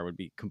subpar would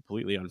be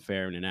completely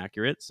unfair and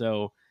inaccurate.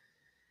 So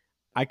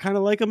I kind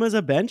of like him as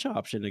a bench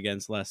option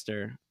against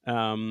Leicester,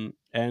 and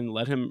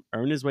let him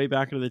earn his way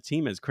back into the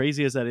team. As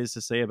crazy as that is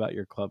to say about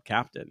your club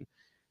captain,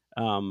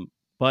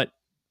 but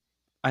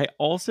I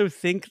also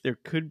think there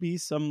could be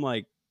some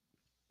like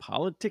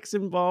politics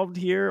involved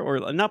here,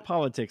 or not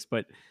politics,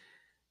 but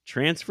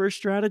transfer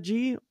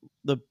strategy.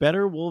 The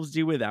better Wolves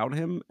do without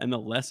him, and the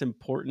less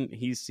important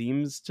he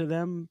seems to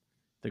them,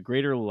 the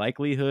greater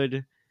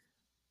likelihood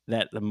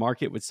that the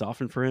market would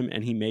soften for him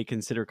and he may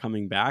consider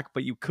coming back.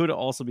 But you could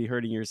also be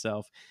hurting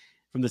yourself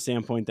from the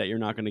standpoint that you're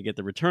not going to get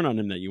the return on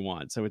him that you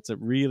want. So it's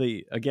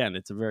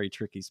it's a very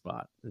tricky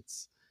spot.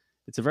 It's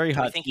a very Do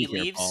we hot think he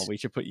seat here, Paul. leaves? We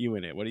should put you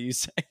in it. What do you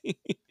say?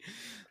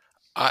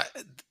 I,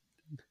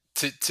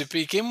 to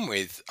begin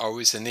with, I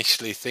was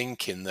initially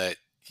thinking that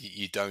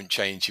you don't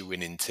change your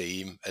winning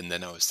team, and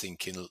then I was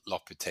thinking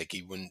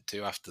Lopetegui wouldn't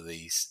do after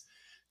these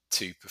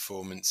two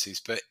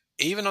performances. But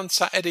even on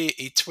Saturday,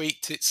 he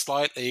tweaked it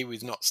slightly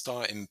with not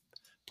starting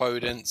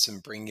Podence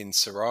and bringing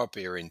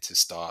Sarabia in to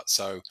start.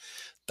 So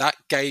that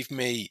gave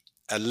me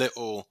a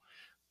little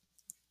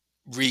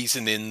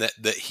reasoning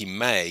that he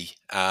may.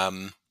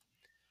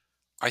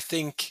 I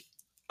think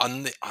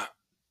on the,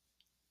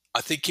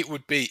 I think it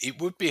would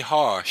be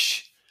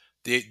harsh.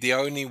 The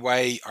only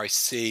way I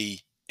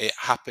see it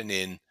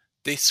happening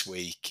this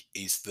week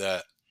is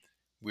that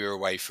we're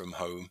away from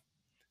home,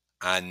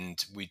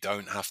 and we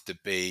don't have to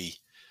be.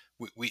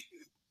 We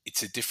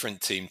it's a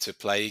different team to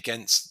play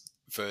against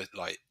for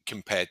like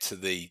compared to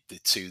the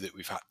two that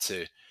we've had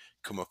to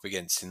come up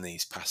against in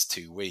these past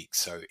 2 weeks.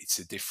 So it's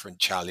a different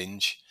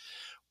challenge.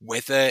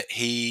 Whether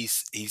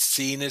he's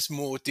seen as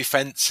more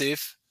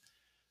defensive,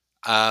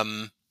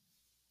 um,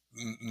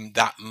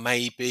 that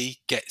maybe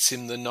gets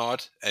him the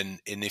nod,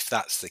 and if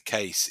that's the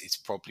case, it's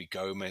probably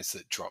Gomez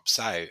that drops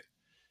out,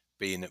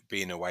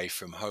 being away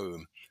from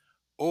home.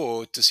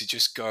 Or does he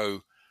just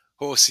go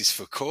horses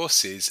for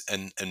courses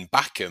and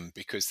back them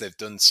because they've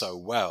done so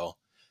well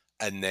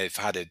and they've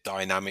had a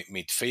dynamic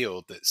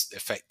midfield that's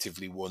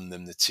effectively won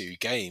them the 2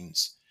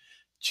 games?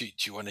 Do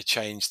you want to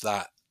change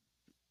that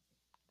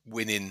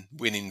winning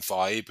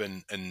vibe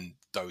and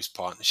those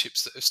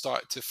partnerships that have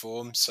started to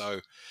form?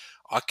 So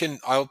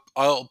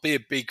I'll be a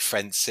big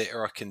fence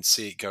sitter. I can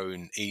see it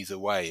going either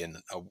way, and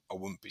I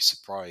wouldn't be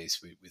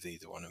surprised with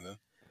either one of them.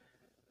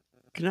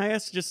 Can I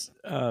ask just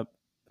a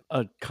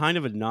kind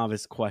of a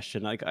novice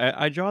question? Like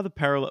I draw the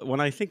parallel when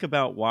I think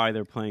about why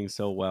they're playing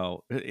so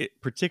well,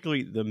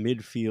 particularly the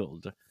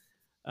midfield,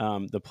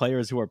 the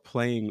players who are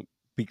playing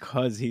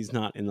because he's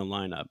not in the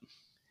lineup.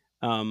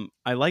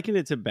 I liken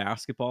it to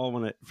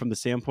basketball from the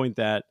standpoint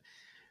that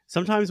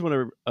sometimes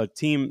when a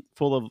team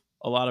full of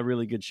a lot of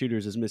really good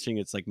shooters is missing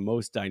its like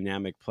most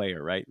dynamic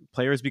player, right?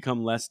 Players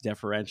become less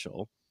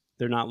deferential.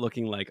 They're not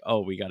looking like, oh,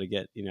 we got to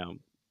get,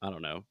 I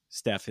don't know,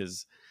 Steph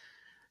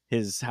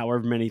his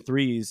however many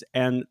threes,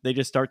 and they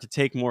just start to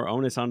take more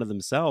onus onto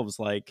themselves.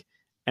 Like,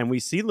 and we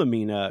see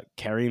Lamina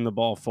carrying the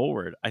ball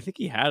forward. I think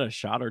he had a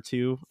shot or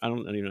two. I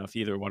don't even know if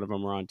either one of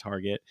them were on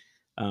target.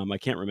 I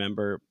can't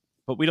remember,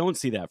 but we don't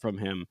see that from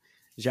him.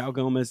 João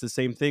Gomez, the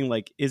same thing.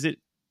 Like, is it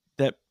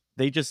that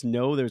they just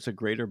know there's a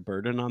greater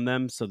burden on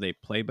them, so they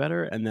play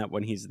better, and that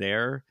when he's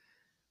there,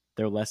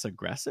 they're less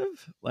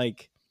aggressive?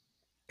 Like,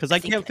 because I I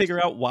think can't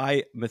figure out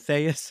why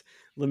Matthias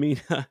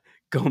Lamina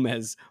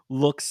Gomez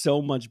looks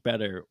so much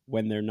better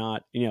when they're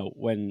not,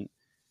 when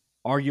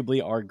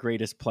arguably our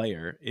greatest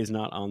player is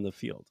not on the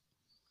field.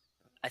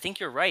 I think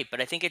you're right,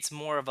 but I think it's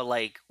more of a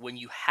like when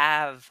you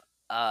have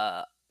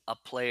uh, a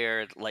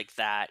player like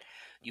that,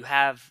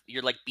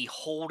 you're like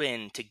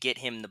beholden to get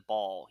him the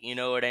ball. You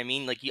know what I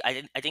mean? Like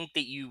I think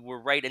that you were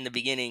right in the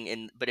beginning,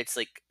 and but it's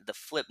like the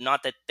flip.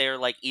 Not that they're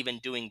like even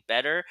doing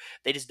better;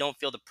 they just don't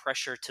feel the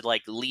pressure to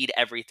like lead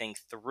everything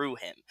through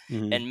him,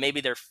 Mm-hmm. and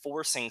maybe they're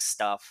forcing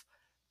stuff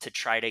to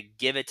try to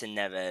give it to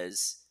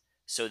Neves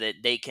so that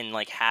they can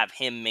like have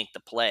him make the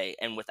play.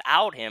 And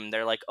without him,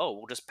 they're like, oh,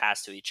 we'll just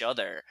pass to each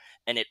other,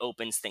 and it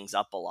opens things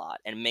up a lot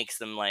and makes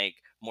them like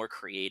more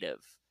creative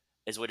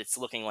is what it's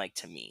looking like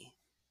to me.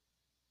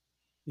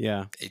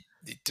 Yeah. It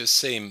does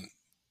seem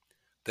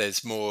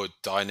there's more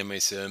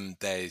dynamism.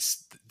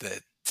 There's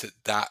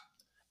that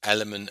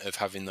element of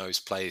having those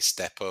players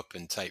step up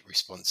and take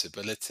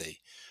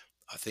responsibility.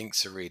 I think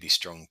it's a really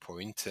strong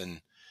point,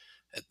 and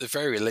at the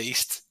very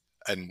least,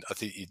 and I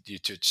think you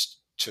just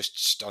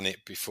touched on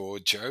it before,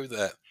 Joe,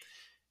 that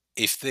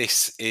if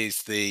this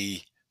is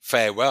the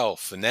farewell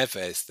for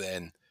Neves,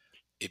 then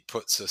it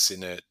puts us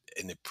in a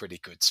pretty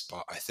good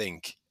spot, I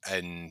think.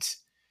 And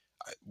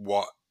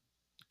what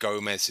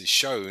Gomez has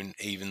shown,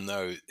 even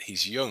though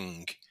he's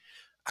young,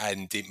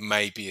 and it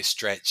may be a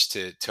stretch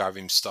to have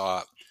him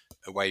start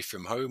away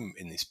from home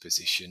in this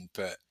position,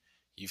 but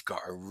you've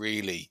got a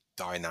really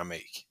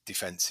dynamic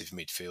defensive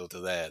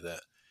midfielder there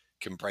that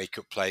can break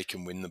up play,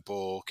 can win the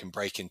ball, can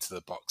break into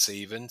the box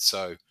even.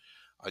 So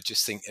I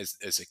just think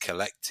as a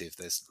collective,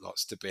 there's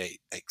lots to be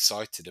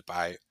excited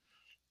about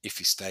if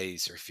he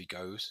stays or if he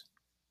goes.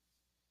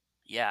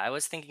 Yeah, I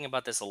was thinking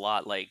about this a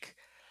lot. Like,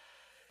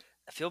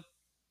 I feel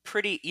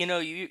pretty,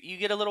 you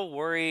get a little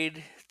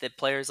worried that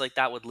players like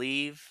that would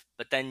leave,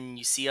 but then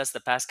you see us the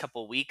past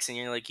couple weeks and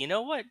you're like, you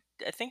know what?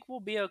 I think we'll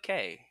be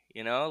okay.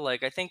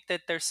 Like I think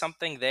that there's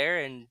something there,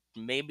 and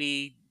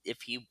maybe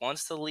if he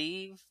wants to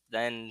leave,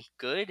 then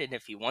good, and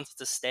if he wants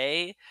to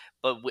stay,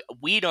 but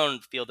we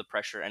don't feel the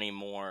pressure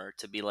anymore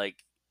to be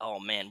like, oh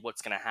man,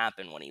 what's going to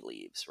happen when he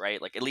leaves,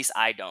 right? Like at least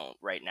I don't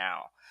right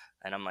now.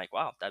 And I'm like,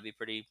 wow, that'd be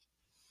pretty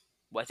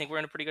well, I think we're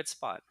in a pretty good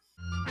spot.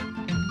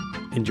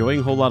 Enjoying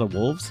a whole lot of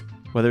Wolves?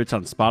 Whether it's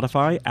on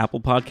Spotify, Apple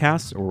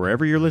Podcasts, or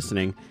wherever you're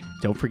listening,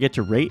 don't forget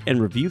to rate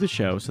and review the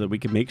show so that we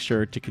can make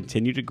sure to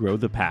continue to grow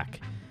the pack.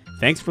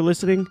 Thanks for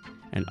listening,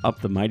 and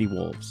up the mighty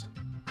Wolves.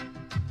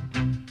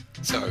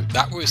 So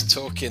that was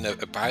talking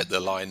about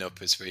the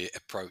lineup as we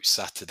approach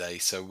Saturday.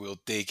 So we'll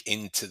dig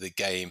into the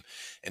game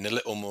in a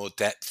little more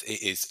depth.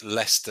 It is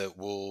Leicester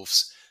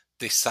Wolves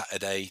this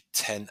Saturday,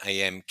 10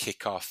 a.m.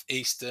 kickoff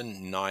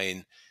Eastern,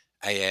 9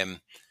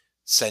 a.m.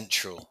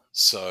 Central.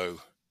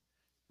 So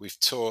we've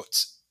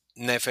talked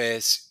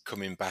Neves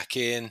coming back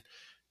in.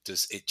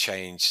 Does it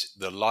change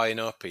the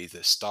lineup,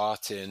 either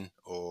starting,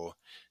 or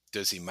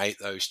does he make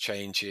those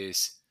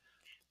changes?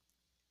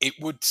 It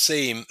would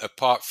seem,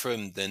 apart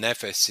from the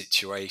Neves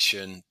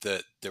situation,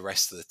 that the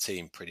rest of the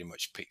team pretty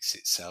much picks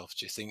itself.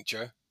 Do you think,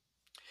 Joe?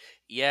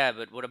 Yeah,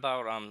 but what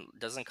about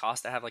doesn't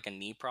Costa have like a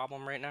knee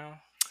problem right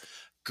now?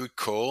 Good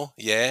call.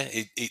 Yeah,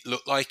 it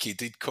looked like he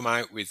did come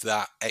out with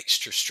that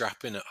extra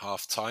strapping at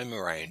half time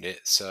around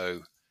it.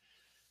 So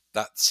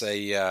that's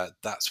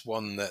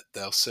one that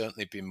they'll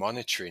certainly be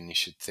monitoring. You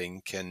should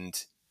think,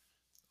 and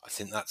I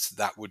think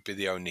that would be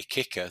the only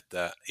kicker,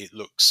 that it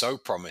looks so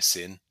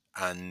promising,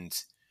 and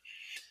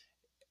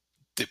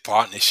the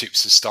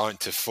partnerships are starting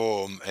to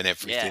form and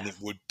everything.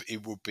 Yeah.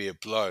 It would be a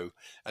blow,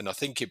 and I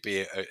think it'd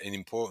be an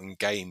important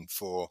game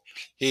for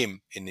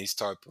him in his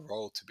type of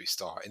role to be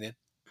starting in.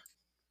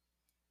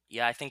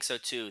 Yeah, I think so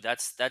too.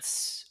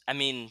 That's. I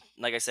mean,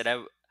 like I said,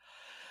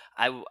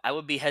 I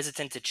would be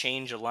hesitant to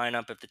change a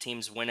lineup if the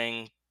team's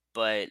winning,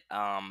 but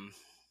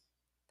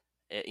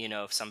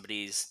if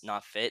somebody's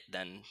not fit,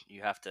 then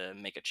you have to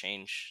make a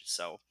change.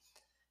 So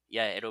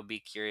yeah, it'll be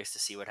curious to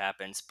see what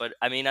happens. But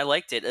I mean, I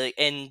liked it,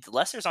 and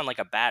Leicester's on like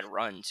a bad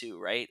run too,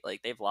 right?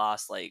 Like they've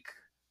lost like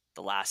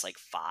the last like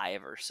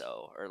five or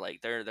so, or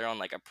like they're on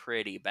like a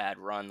pretty bad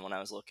run when I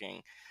was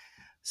looking.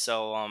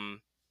 So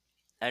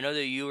I know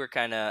that you were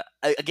kind of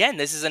again.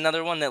 This is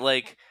another one that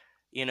like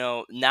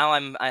now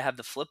I have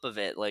the flip of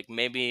it. Like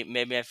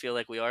maybe I feel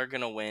like we are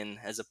gonna win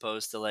as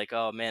opposed to like,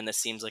 oh man, this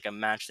seems like a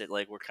match that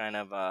like we're kind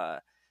of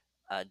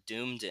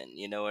doomed in.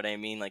 You know what I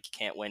mean? Like you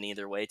can't win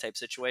either way type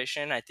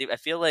situation. I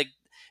feel like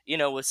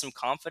with some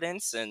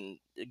confidence and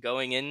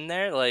going in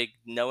there, like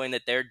knowing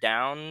that they're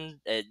down,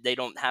 they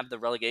don't have the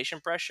relegation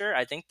pressure.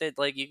 I think that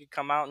like you could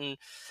come out and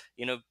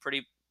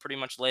pretty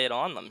much lay it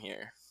on them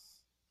here.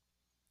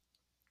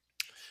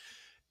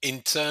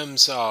 In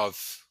terms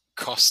of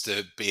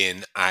Costa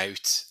being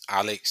out,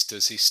 Alex,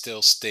 does he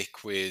still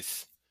stick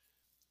with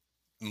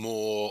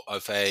more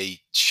of a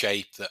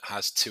shape that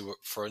has two up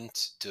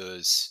front?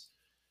 Does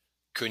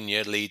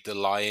Cunha lead the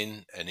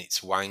line and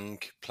it's Wang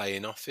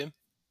playing off him?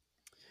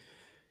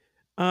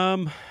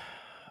 Um,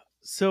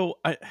 so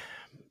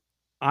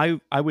I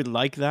would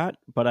like that,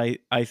 but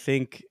I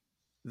think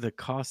the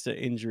Costa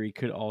injury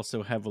could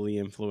also heavily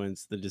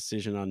influence the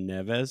decision on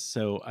Neves.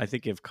 So I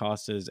think if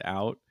Costa is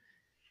out,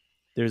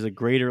 there's a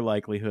greater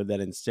likelihood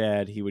that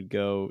instead he would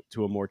go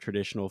to a more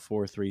traditional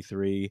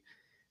 4-3-3.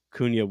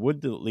 Cunha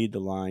would lead the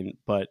line,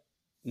 but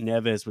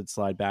Neves would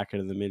slide back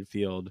into the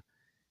midfield,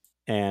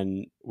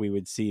 and we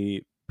would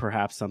see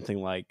perhaps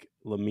something like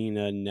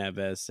Lamina,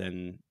 Neves,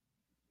 and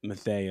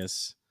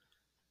Matthias,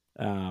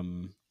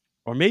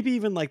 or maybe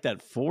even like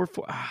that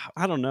 4-4.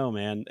 I don't know,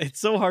 man. It's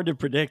so hard to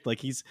predict.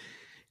 Like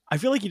I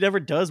feel like he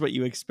never does what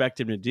you expect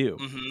him to do.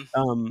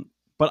 Mm-hmm. Um,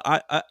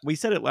 but we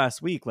said it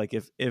last week. Like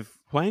if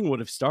Huang would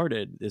have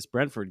started this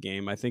Brentford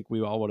game, I think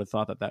we all would have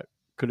thought that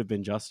could have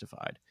been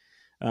justified.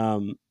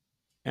 Um,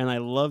 and I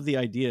love the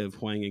idea of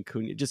Huang and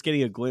Cunha, just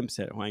getting a glimpse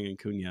at Huang and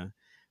Cunha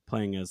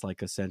playing as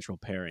like a central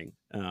pairing.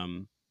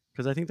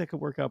 Because I think that could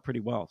work out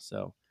pretty well.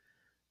 So,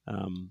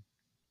 um,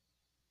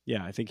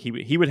 yeah, I think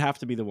he would have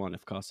to be the one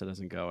if Costa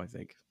doesn't go. I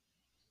think.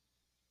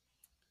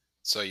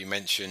 So you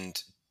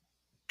mentioned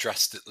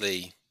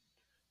drastically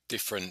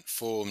different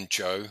form,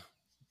 Joe.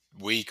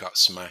 We got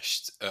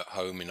smashed at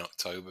home in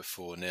October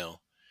 4-0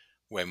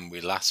 when we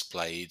last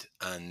played,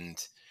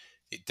 and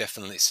it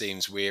definitely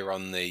seems we're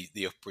on the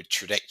upward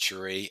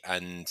trajectory,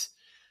 and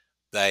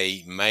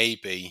they may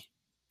be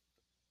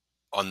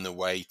on the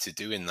way to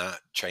doing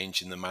that,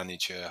 changing the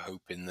manager,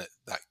 hoping that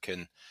that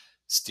can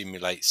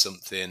stimulate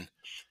something.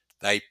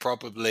 They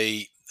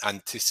probably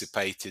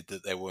anticipated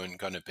that they weren't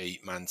going to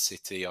beat Man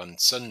City on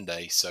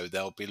Sunday, so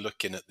they'll be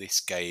looking at this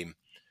game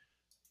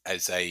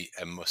as a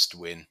must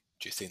win.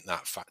 Do you think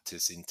that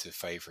factors into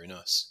favouring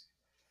us?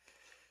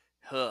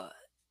 Huh.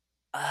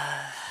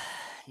 Uh,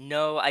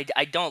 no, I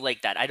don't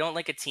like that. I don't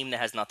like a team that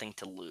has nothing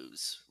to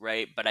lose,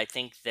 right? But I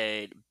think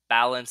that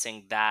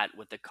balancing that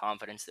with the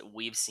confidence that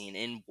we've seen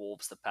in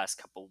Wolves the past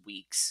couple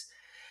weeks,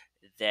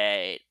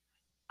 that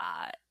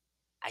uh,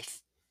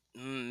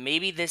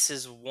 maybe this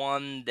is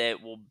one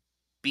that will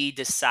be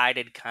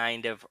decided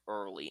kind of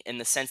early in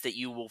the sense that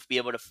you will be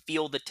able to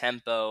feel the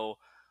tempo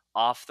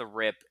off the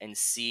rip and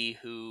see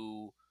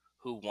who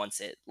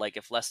wants it. Like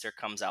if Leicester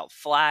comes out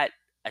flat,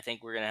 I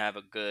think we're gonna have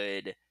a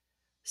good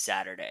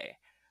Saturday.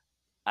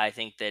 I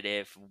think that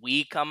if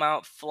we come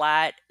out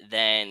flat,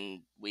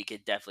 then we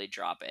could definitely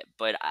drop it.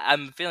 But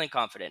I'm feeling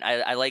confident.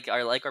 I like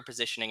our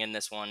positioning in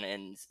this one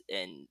and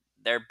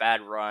their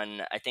bad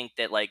run. I think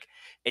that like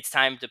it's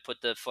time to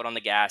put the foot on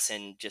the gas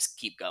and just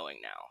keep going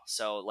now.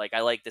 So like I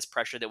like this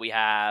pressure that we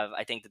have.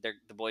 I think that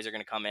the boys are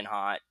going to come in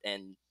hot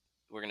and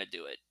we're going to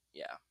do it.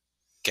 Yeah.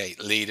 Okay,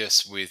 lead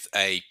us with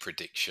a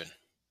prediction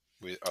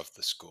of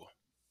the score.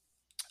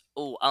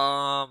 Oh,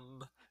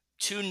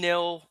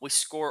 2-0. We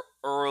score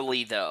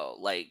early though,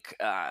 like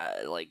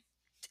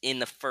in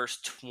the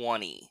first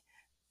 20.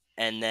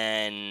 And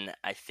then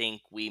I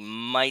think we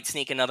might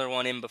sneak another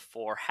one in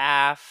before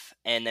half,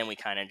 and then we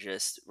kind of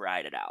just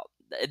ride it out.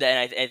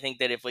 Then I think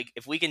that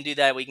if we can do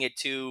that, we can get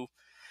two.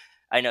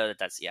 I know that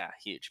that's yeah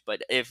huge,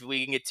 but if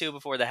we can get two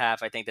before the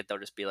half, I think that they'll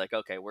just be like,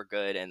 okay, we're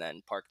good, and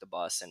then park the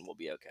bus, and we'll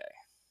be okay.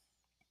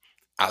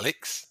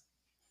 Alex?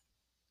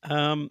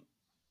 Um,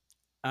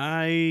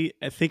 I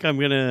think I'm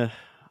gonna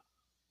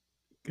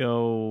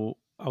go.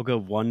 I'll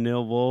go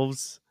 1-0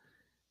 Wolves.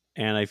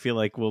 and I feel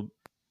like we'll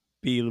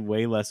be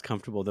way less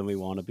comfortable than we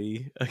want to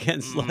be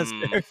against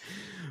Leicester,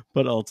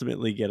 but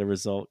ultimately get a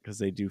result because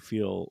they do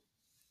feel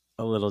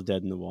a little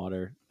dead in the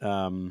water.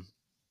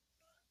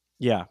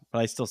 Yeah, but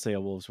I still say a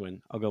Wolves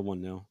win. I'll go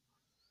 1-0.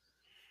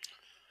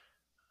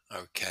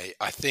 Okay,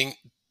 I think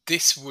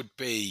this would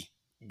be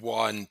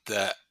one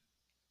that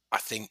I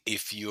think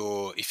if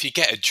you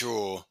get a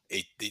draw,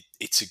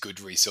 it's a good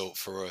result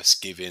for us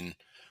given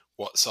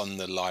what's on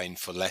the line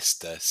for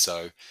Leicester.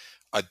 So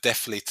I'd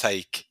definitely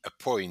take a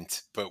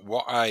point. But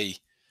what I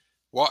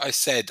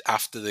said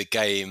after the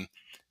game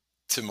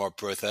to my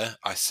brother,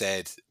 I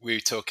said we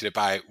were talking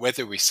about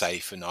whether we're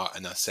safe or not,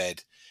 and I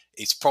said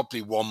it's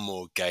probably one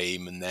more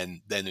game and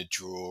then a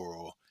draw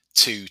or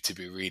two to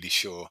be really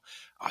sure.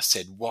 I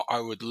said what I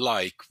would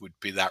like would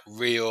be that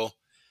real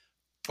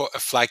put a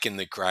flag in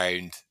the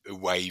ground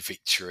away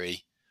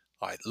victory,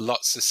 like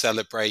lots of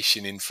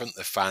celebration in front of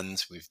the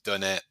fans. We've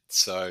done it,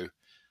 so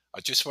I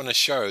just want to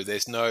show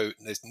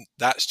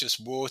that's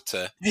just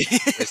water.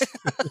 There's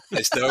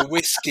there's no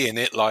whiskey in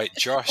it like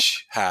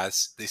Josh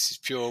has. This is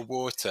pure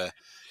water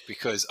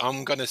because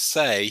I'm going to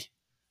say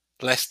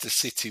Leicester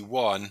City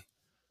 1,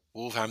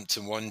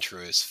 Wolverhampton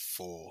Wanderers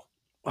 4.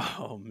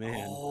 Oh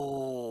man.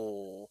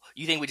 Oh,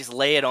 you think we just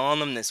lay it on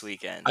them this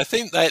weekend? I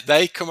think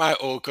they come out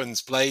all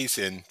guns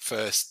blazing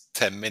first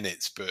 10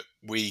 minutes, but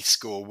we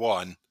score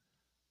 1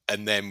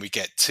 and then we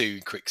get 2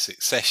 in quick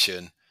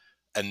succession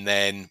and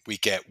then we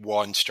get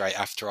 1 straight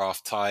after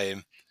half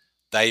time.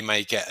 They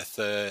may get a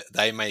third,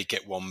 they may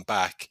get 1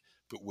 back,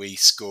 but we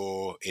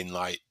score in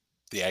like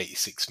the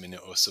 86th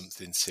minute or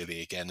something silly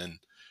again, and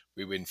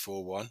we win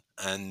 4-1.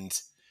 And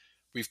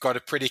we've got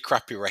a pretty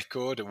crappy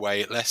record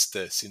away at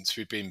Leicester since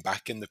we've been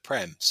back in the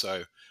Prem.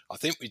 So I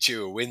think we're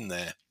due a win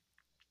there,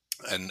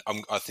 and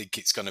I think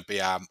it's going to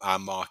be our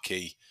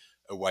marquee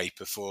away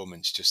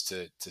performance just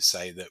to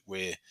say that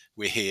we're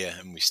here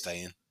and we're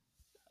staying.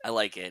 I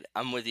like it.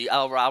 I'm with you.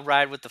 I'll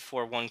ride with the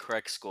 4-1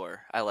 correct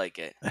score. I like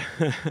it.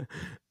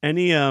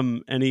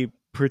 Any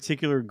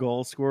particular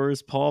goal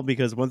scorers, Paul?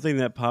 Because one thing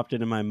that popped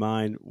into my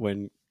mind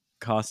when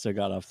Costa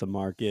got off the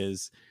mark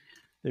is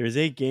there's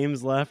 8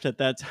 games left at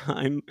that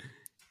time.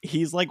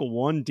 He's like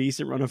one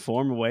decent run of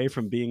form away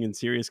from being in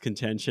serious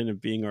contention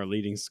of being our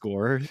leading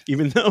scorer,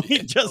 even though he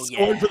just Oh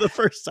scored for yeah. the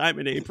first time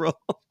in April.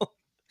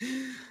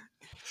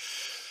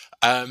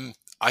 I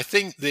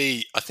think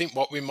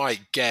what we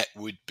might get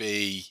would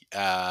be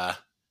I'd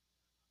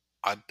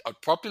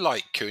probably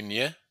like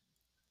Cunha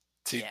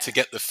Yeah. to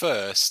get the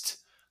first.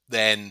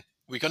 Then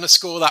we're going to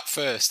score that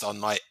first on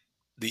like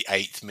the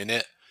 8th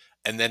minute,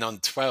 and then on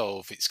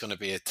 12 it's going to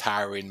be a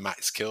towering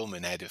Max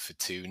Kilman header for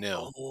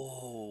 2-0.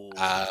 Oh.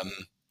 Um,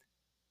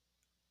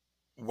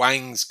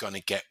 Wang's going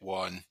to get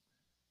one,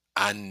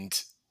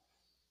 and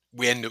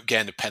we end up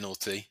getting a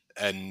penalty,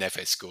 and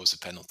Neves scores a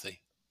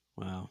penalty.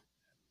 Wow.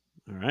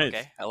 All right.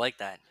 Okay, I like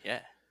that.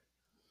 Yeah.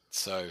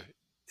 So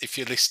if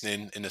you're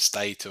listening in a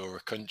state or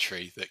a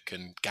country that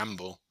can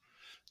gamble,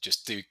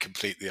 just do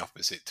completely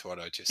opposite to what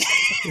I just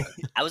said.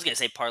 I was gonna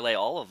say parlay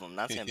all of them.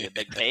 That's gonna be a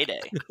big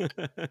payday.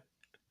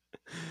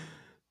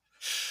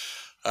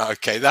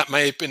 Okay, that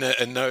may have been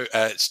a no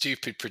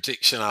stupid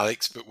prediction,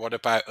 Alex. But what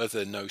about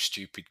other no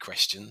stupid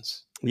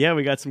questions? Yeah,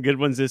 we got some good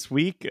ones this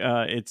week.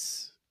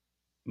 It's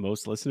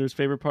most listeners'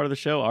 favorite part of the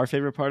show, our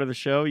favorite part of the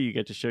show. You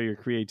get to show your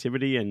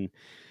creativity and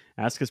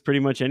ask us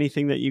pretty much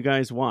anything that you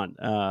guys want.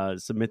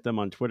 Submit them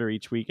on Twitter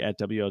each week at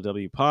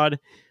WLWpod,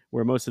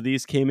 where most of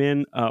these came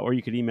in, or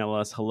you could email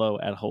us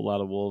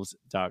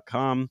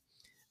hello@wholelotofwolves.com.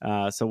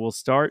 So we'll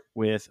start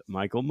with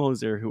Michael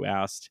Moser, who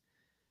asked,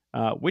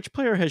 which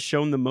player has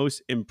shown the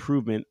most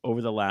improvement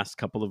over the last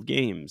couple of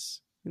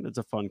games? I think that's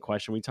a fun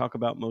question. We talk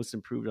about most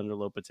improved under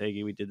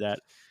Lopetegui. We did that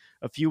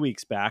a few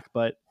weeks back,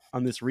 but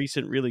on this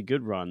recent really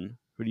good run,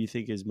 who do you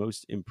think is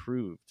most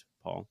improved,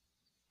 Paul?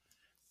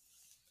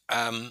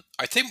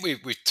 I think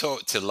we've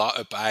talked a lot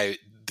about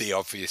the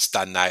obvious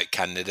standout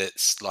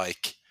candidates,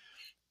 like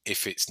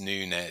if it's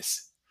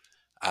Nunes.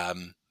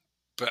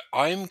 But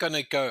I'm going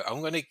to go. I'm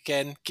going to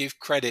again give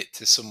credit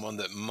to someone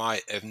that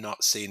might have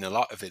not seen a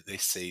lot of it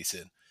this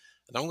season,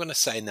 and I'm going to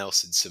say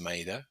Nelson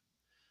Semedo.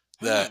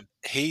 That Hmm.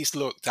 he's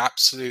looked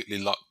absolutely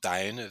locked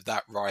down of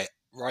that right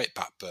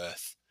back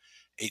berth.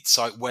 It's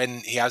like when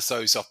he has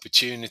those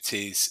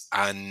opportunities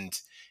and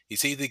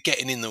he's either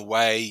getting in the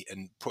way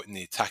and putting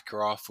the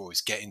attacker off or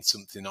he's getting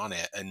something on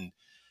it. And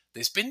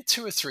there's been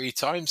 2 or 3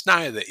 times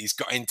now that he's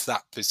got into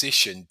that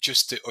position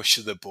just to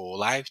usher the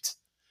ball out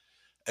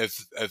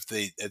of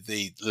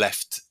the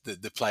left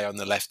the play on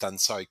the left hand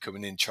side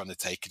coming in trying to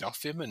take it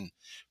off him. And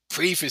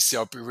previously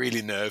I'd be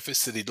really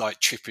nervous that he'd like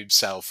trip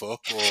himself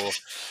up or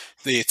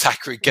the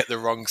attacker would get the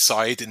wrong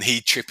side and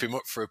he'd trip him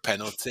up for a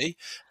penalty.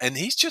 And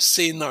he's just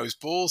seeing those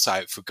balls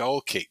out for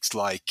goal kicks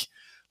like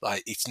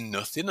it's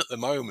nothing at the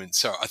moment.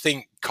 So I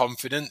think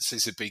confidence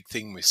is a big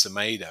thing with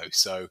Semedo.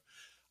 So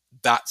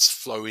that's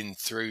flowing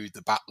through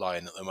the back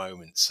line at the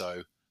moment.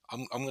 So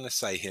I'm going to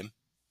say him.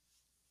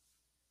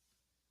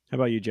 How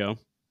about you, Joe?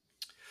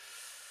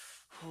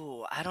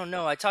 Ooh, I don't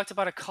know. I talked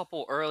about a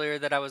couple earlier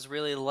that I was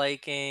really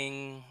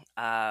liking.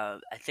 I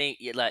think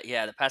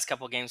yeah, the past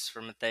couple games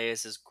for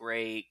Matthias is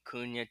great.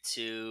 Cunha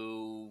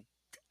too.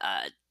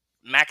 Uh,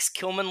 Max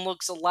Kilman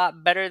looks a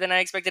lot better than I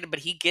expected, but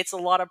he gets a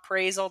lot of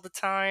praise all the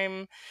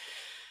time.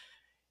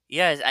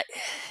 Yeah,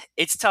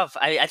 it's tough.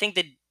 I think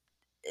that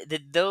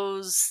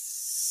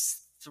those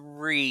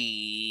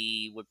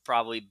three would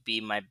probably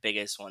be my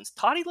biggest ones.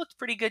 Toddy looked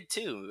pretty good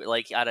too,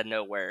 like out of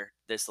nowhere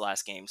this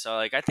last game. So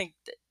like I think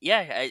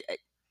yeah,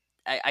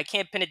 I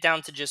can't pin it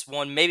down to just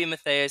one. Maybe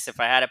Matthias if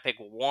I had to pick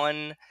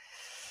one,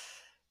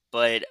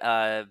 but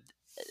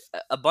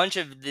a bunch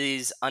of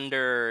these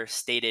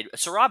understated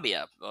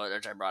Sarabia,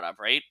 which I brought up,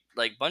 right?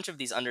 Like a bunch of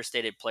these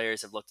understated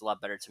players have looked a lot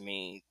better to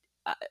me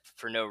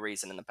for no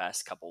reason in the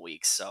past couple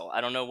weeks. So I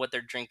don't know what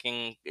they're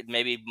drinking.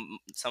 Maybe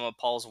some of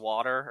Paul's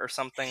water or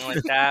something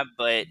like that.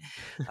 But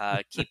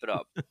keep it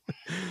up.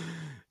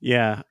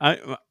 Yeah,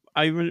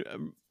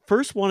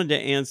 first wanted to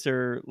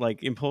answer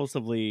like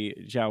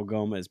impulsively João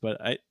Gomez, but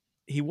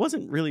he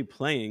wasn't really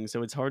playing,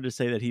 so it's hard to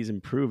say that he's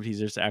improved. He's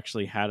just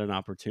actually had an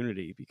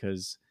opportunity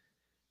because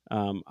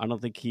I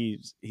don't think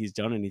he's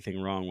done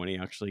anything wrong when he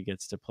actually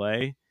gets to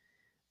play.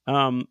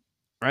 Um,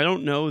 I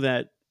don't know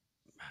that.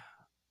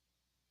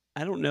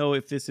 I don't know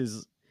if this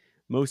is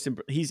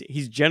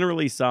he's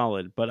generally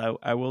solid, but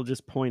I will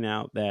just point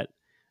out that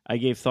I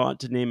gave thought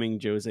to naming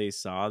Jose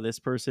Sa this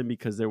person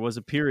because there was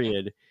a Mhm.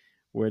 period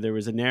where there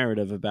was a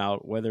narrative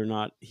about whether or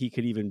not he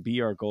could even be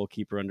our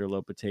goalkeeper under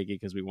Lopetegui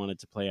because we wanted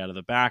to play out of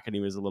the back and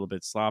he was a little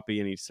bit sloppy,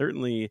 and he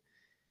certainly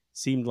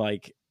seemed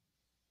like,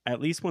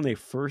 at least when they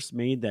first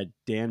made that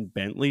Dan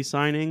Bentley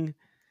signing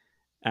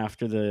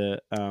after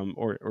the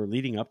or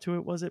leading up to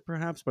it, was it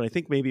perhaps, but I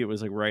think maybe it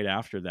was like right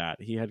after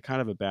that, he had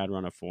kind of a bad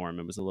run of form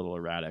and was a little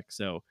erratic.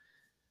 So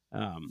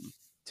um,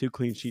 two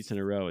clean sheets in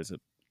a row is a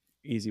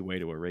easy way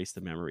to erase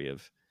the memory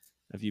of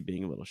you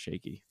being a little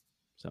shaky.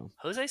 So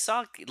Jose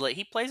Salk, like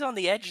he plays on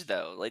the edge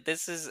though. Like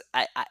this is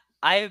I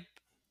I,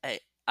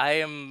 I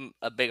am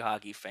a big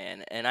hockey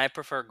fan, and I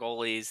prefer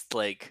goalies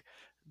like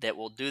that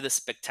will do the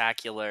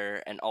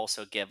spectacular and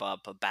also give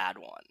up a bad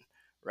one,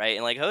 right?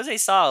 And like Jose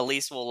Sa at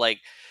least will like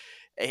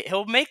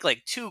he'll make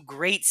like two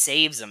great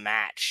saves a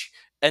match,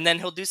 and then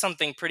he'll do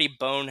something pretty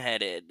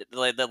boneheaded,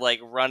 like that, like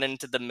run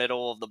into the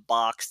middle of the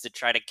box to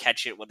try to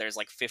catch it when there's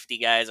like 50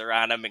 guys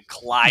around him and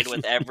collide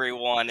with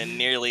everyone and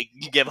nearly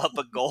give up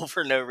a goal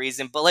for no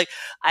reason. But like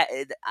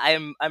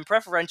I'm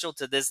preferential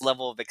to this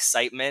level of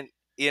excitement,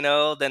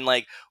 than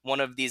like one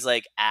of these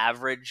like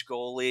average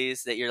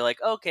goalies that you're like,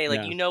 okay,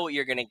 like yeah, you know what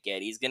you're gonna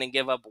get. He's gonna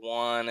give up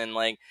one and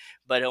like,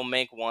 but he'll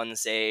make one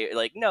save.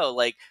 Like no,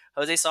 like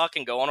Jose Sa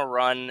can go on a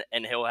run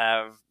and he'll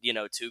have,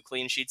 two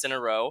clean sheets in a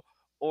row,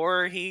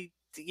 or he,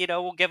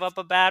 will give up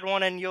a bad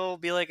one and you'll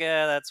be like,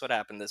 that's what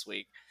happened this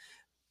week.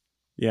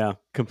 yeah,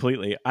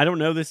 completely. I don't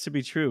know this to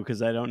be true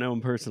because I don't know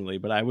him personally,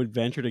 but I would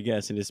venture to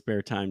guess in his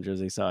spare time,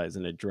 Jose Sa is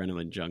an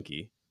adrenaline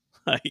junkie.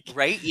 Like,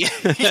 Right? Yeah.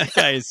 that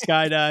guy is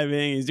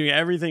skydiving. He's doing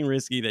everything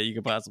risky that you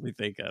could possibly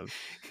think of.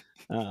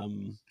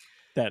 Um,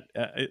 that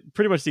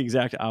pretty much the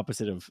exact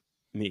opposite of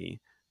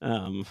me.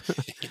 Um,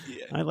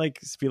 Yeah. I like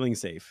feeling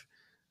safe.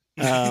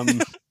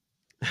 Um,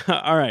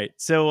 all right.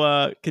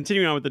 So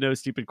continuing on with the no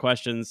stupid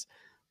questions,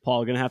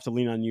 Paul, gonna have to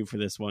lean on you for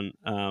this one,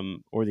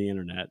 or the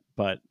internet,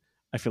 but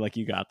I feel like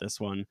you got this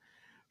one.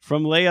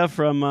 From Leia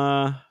from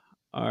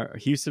our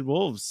Houston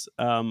Wolves.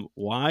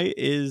 Why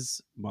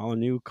is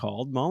Molyneux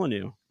called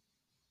Molyneux?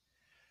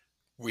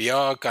 We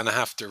are going to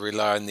have to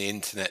rely on the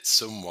internet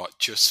somewhat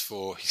just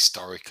for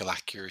historical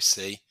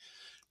accuracy,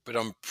 but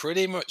I'm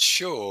pretty much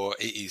sure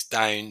it is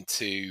down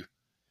to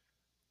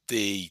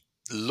the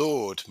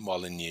Lord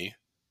Molyneux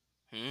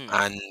Hmm.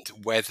 and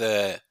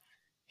whether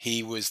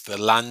he was the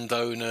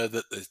landowner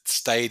that the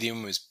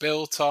stadium was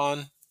built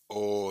on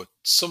or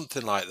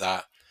something like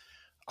that.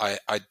 I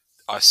I,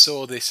 I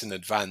saw this in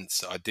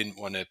advance. I didn't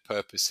want to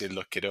purposely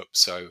look it up,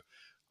 so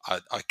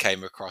I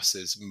came across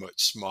as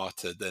much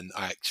smarter than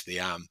I actually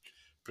am.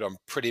 But I'm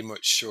pretty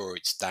much sure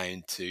it's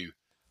down to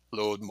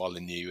Lord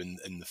Molyneux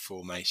and the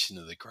formation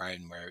of the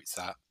ground where it's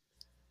at.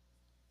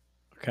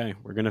 Okay,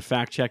 we're gonna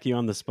fact check you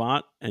on the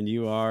spot, and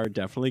you are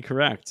definitely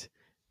correct.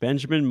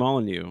 Benjamin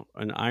Molyneux,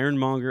 an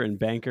ironmonger and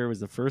banker, was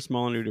the first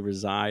Molyneux to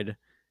reside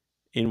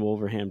in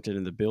Wolverhampton,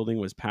 and the building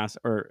was passed,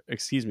 or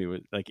excuse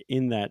me, like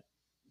in that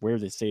where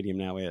the stadium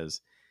now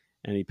is,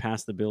 and he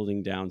passed the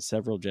building down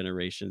several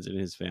generations in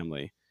his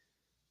family.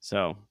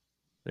 So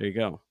there you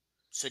go.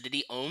 So did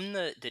he own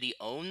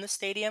the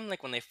stadium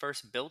like when they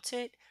first built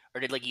it,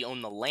 or did like he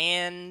own the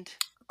land?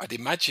 I'd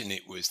imagine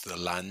it was the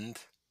land.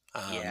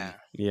 Yeah. Um,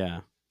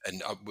 Yeah.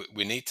 and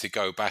we need to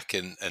go back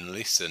and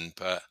listen,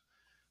 but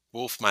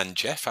Wolfman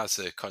Jeff has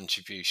a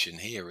contribution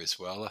here as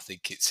well. I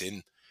think it's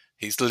in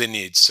his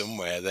lineage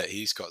somewhere that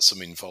he's got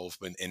some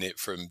involvement in it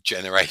from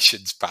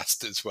generations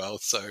past as well.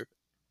 So,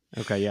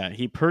 Okay. Yeah.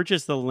 He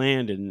purchased the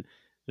land in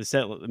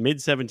the mid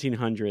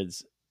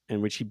 1700s, in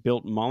which he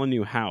built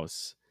Molyneux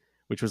House,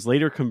 which was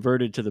later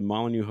converted to the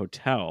Molyneux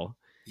Hotel,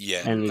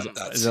 yeah, and is Hmm.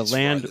 that's the it's right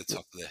land. at the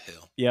top of the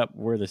hill. Yep,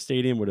 where the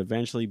stadium would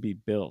eventually be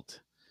built.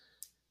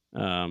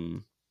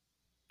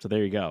 So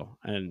there you go.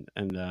 And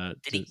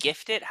Did he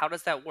gift it? How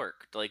does that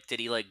work? Like, did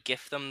he like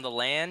gift them the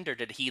land, or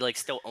did he like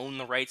still own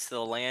the rights to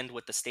the land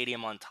with the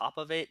stadium on top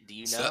of it? Do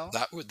you So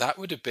know? that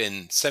would have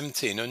been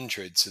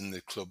 1700s, and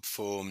the club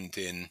formed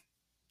in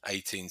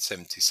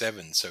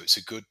 1877. So it's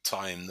a good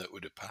time that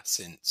would have passed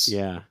since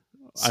yeah,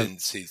 I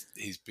since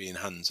he's been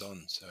hands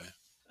on. So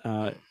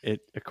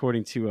it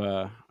according to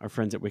our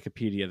friends at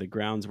Wikipedia, the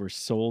grounds were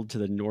sold to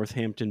the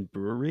Northampton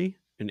Brewery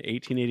in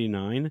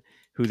 1889,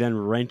 who then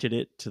rented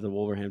it to the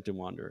Wolverhampton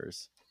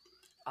Wanderers.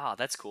 Ah,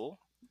 that's cool.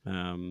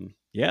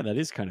 Yeah, that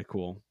is kind of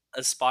cool.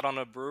 A spot on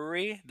a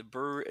brewery, the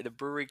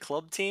brewery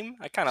club team.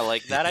 I kind of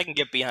like that. I can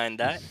get behind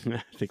that.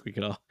 I think we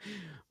could all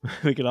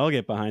we could all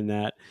get behind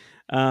that.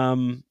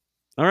 Um,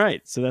 all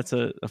right, so that's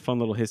a fun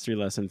little history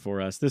lesson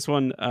for us. This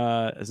one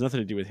has nothing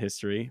to do with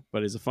history,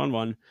 but is a fun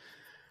one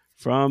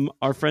from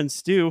our friend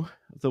Stu,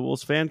 the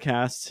Wolves fan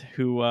cast,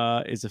 who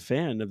is a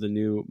fan of the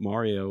new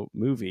Mario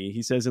movie.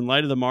 He says, in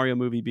light of the Mario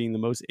movie being the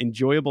most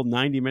enjoyable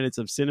 90 minutes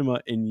of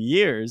cinema in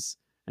years,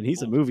 and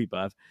he's a Ooh. movie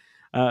buff,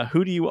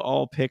 who do you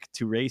all pick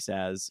to race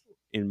as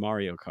in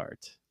Mario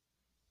Kart?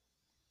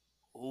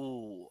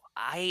 Ooh,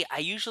 I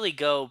usually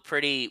go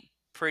pretty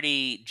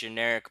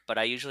generic, but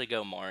I usually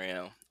go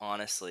Mario,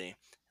 honestly.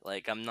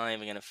 Like I'm not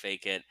even gonna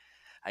fake it.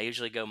 I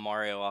usually go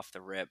Mario off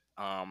the rip.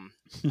 I've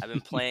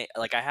been playing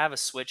like I have a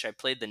Switch. I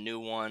played the new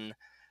one.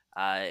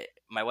 My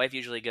wife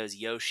usually goes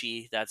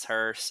Yoshi. That's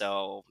her,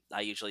 so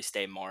I usually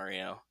stay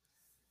Mario.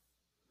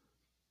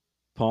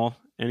 Paul,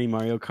 any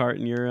Mario Kart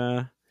in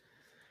your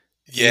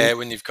yeah, group?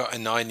 when you've got a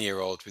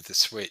 9-year-old with the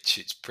Switch,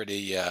 it's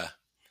pretty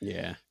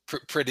Yeah.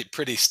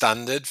 pretty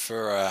standard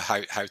for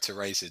how to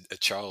raise a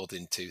child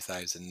in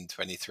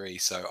 2023.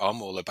 So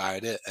I'm all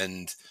about it,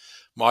 and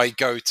my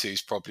go-to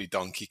is probably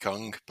Donkey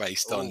Kong,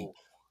 based on Oh.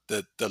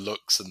 the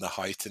looks and the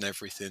height and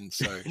everything.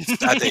 So it's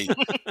Daddy,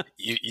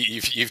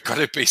 you've got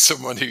to be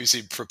someone who's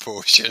in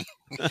proportion.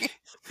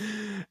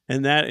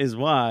 And that is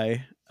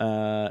why,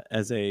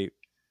 as a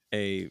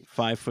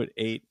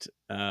 5'8"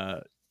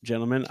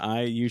 gentleman,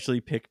 I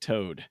usually pick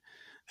Toad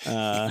You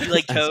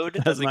like Toad?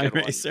 as That's a my good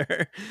one.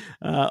 racer.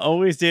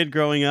 Always did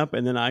growing up,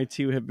 and then I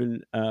too have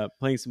been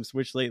playing some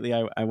Switch lately.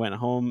 I went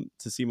home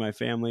to see my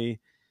family,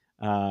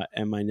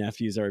 and my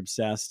nephews are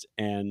obsessed,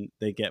 and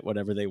they get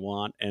whatever they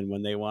want. And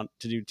when they want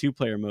to do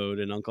 2-player mode,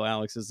 and Uncle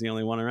Alex is the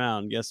only one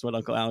around, guess what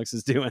Uncle Alex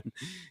is doing?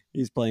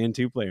 He's playing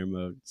 2-player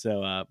mode.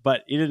 So,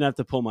 but you didn't have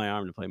to pull my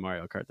arm to play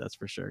Mario Kart, that's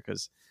for sure,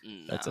 because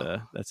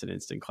No. that's an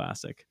instant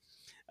classic.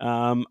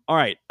 All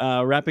right.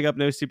 Wrapping up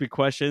No Stupid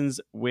Questions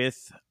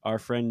with our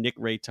friend Nick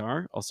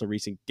Raytar, also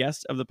recent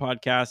guest of the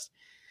podcast.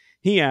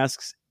 He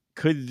asks,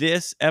 could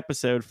this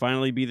episode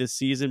finally be the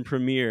season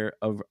premiere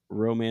of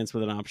Romance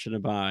with an Option to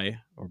Buy,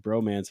 or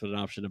Bromance with an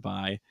Option to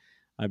Buy?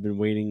 I've been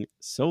waiting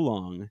so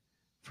long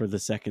for the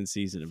second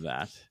season of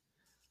that.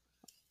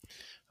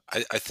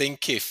 I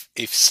think if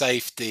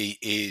safety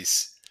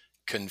is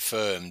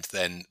confirmed,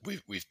 then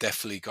we've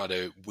definitely got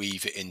to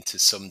weave it into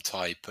some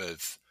type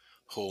of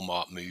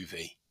Hallmark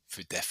movie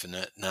for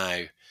definite.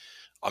 Now,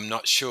 I'm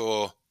not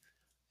sure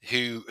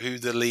who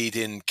the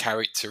leading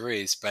character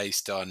is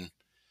based on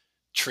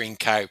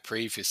Trincao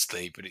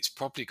previously, but it's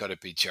probably got to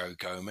be Joe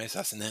Gomez,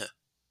 hasn't it?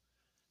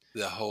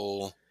 The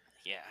whole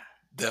Yeah.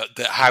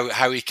 the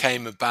how he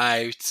came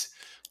about,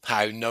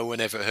 how no one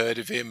ever heard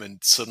of him,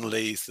 and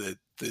suddenly he's the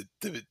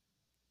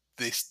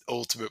this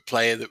ultimate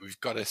player that we've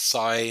got to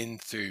sign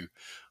through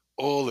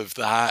all of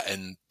that,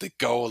 and the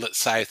goal at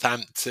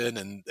Southampton,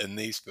 and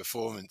these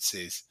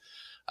performances.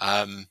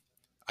 Um,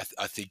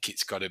 I think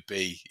it's got to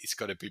be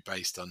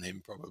based on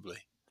him, probably.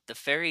 The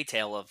fairy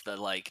tale of the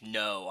like,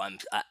 no,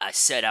 I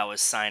said I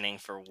was signing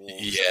for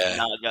Wolves. Yeah,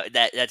 No, no,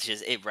 that's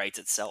just it writes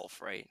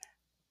itself, right?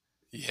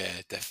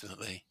 yeah,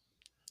 definitely.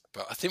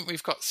 But I think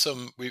we've got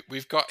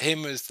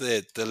him as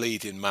the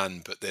leading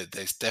man, but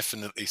there's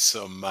definitely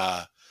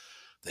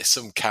there's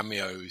some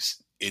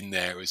cameos in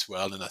there as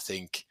well, and I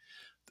think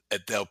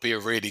there'll be a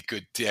really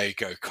good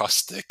Diego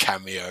Costa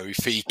cameo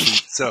if he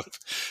keeps up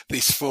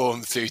this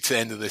form through to the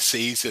end of the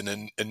season,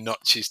 and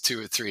notches 2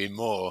 or 3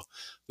 more.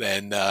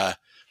 Then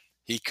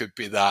he could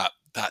be that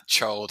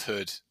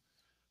childhood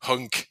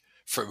hunk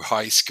from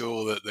high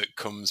school that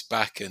comes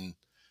back and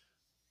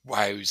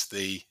wows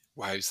the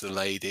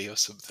lady or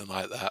something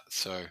like that.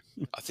 So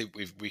I think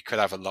we could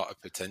have a lot of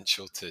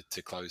potential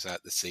to close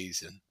out the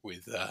season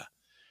with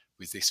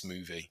this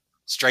movie,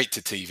 straight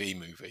to TV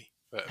movie,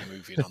 but a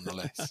movie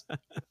nonetheless.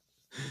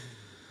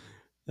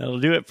 That'll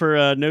do it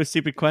for No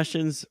Stupid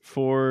Questions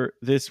for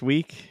this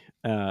week.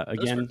 Those were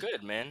Again,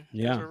 good, man.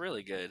 Those yeah. were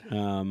really good.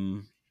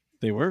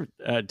 They were.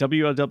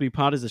 WLW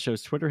Pod is the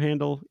show's Twitter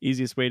handle.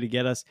 Easiest way to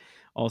get us.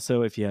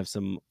 Also, if you have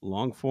some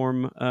long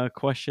form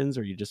questions,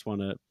 or you just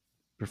want to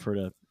prefer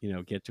to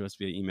get to us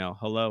via email,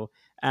 hello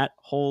at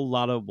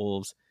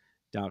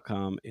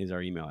wholelotofwolves.com is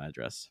our email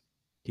address.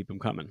 Keep them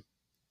coming.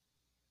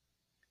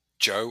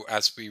 Joe,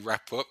 as we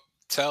wrap up,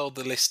 tell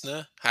the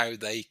listener how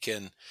they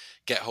can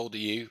get hold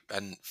of you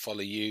and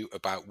follow you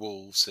about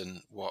Wolves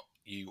and what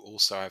you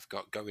also have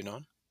got going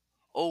on.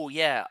 Oh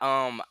yeah,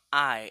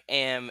 I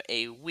am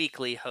a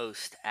weekly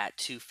host at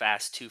Too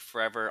Fast Too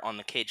Forever on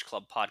the Cage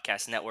Club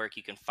Podcast Network.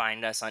 You can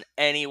find us on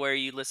anywhere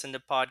you listen to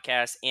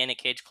podcasts and at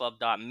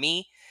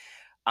cageclub.me.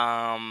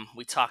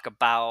 We talk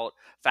about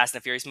Fast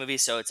and Furious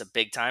movies, so it's a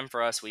big time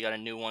for us. We got a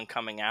new one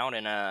coming out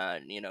in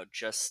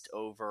just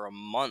over a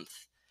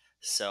month.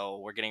 So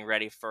we're getting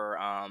ready for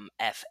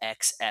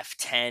FX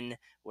F10,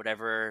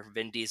 whatever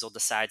Vin Diesel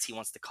decides he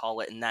wants to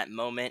call it in that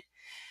moment.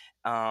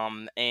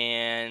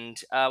 And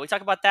we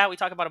talk about that. We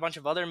talk about a bunch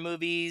of other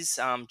movies.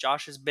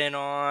 Josh has been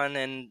on,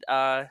 and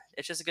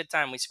it's just a good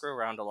time. We screw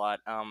around a lot.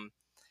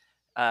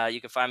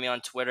 You can find me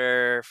on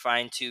Twitter,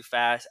 find Too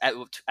Fast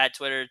at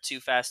Twitter, Too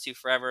Fast Too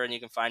Forever, and you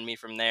can find me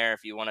from there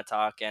if you want to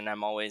talk. And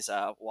I'm always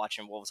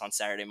watching Wolves on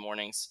Saturday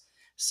mornings,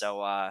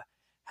 so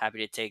happy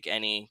to take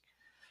any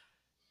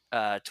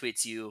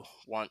tweets you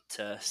want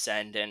to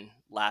send and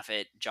laugh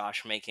at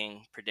Josh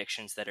making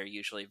predictions that are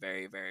usually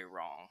very, very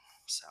wrong.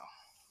 So.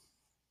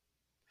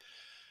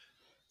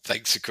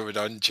 Thanks for coming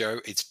on, Joe.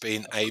 It's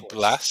been Of a course.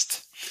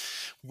 blast.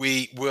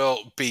 We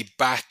will be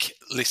back,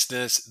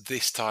 listeners,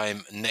 this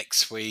time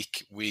next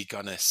week. We're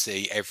going to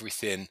see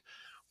everything.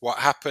 What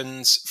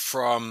happens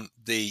from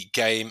the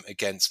game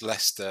against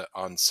Leicester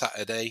on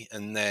Saturday,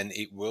 and then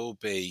it will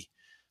be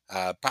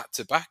back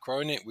to back,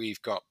 won't it?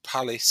 We've got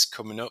Palace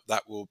coming up.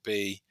 That will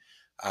be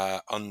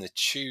on the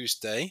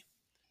Tuesday.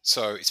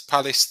 So it's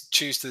Palace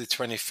Tuesday the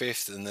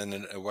 25th, and then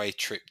an away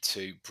trip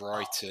to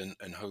Brighton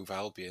and Hove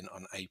Albion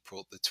on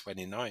April the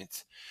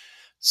 29th.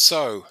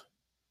 So,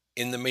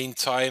 in the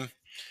meantime,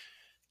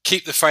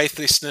 keep the faith,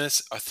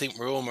 listeners. I think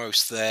we're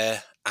almost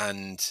there.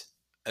 And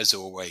as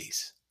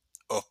always,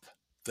 up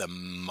the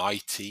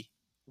mighty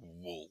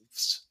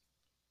Wolves.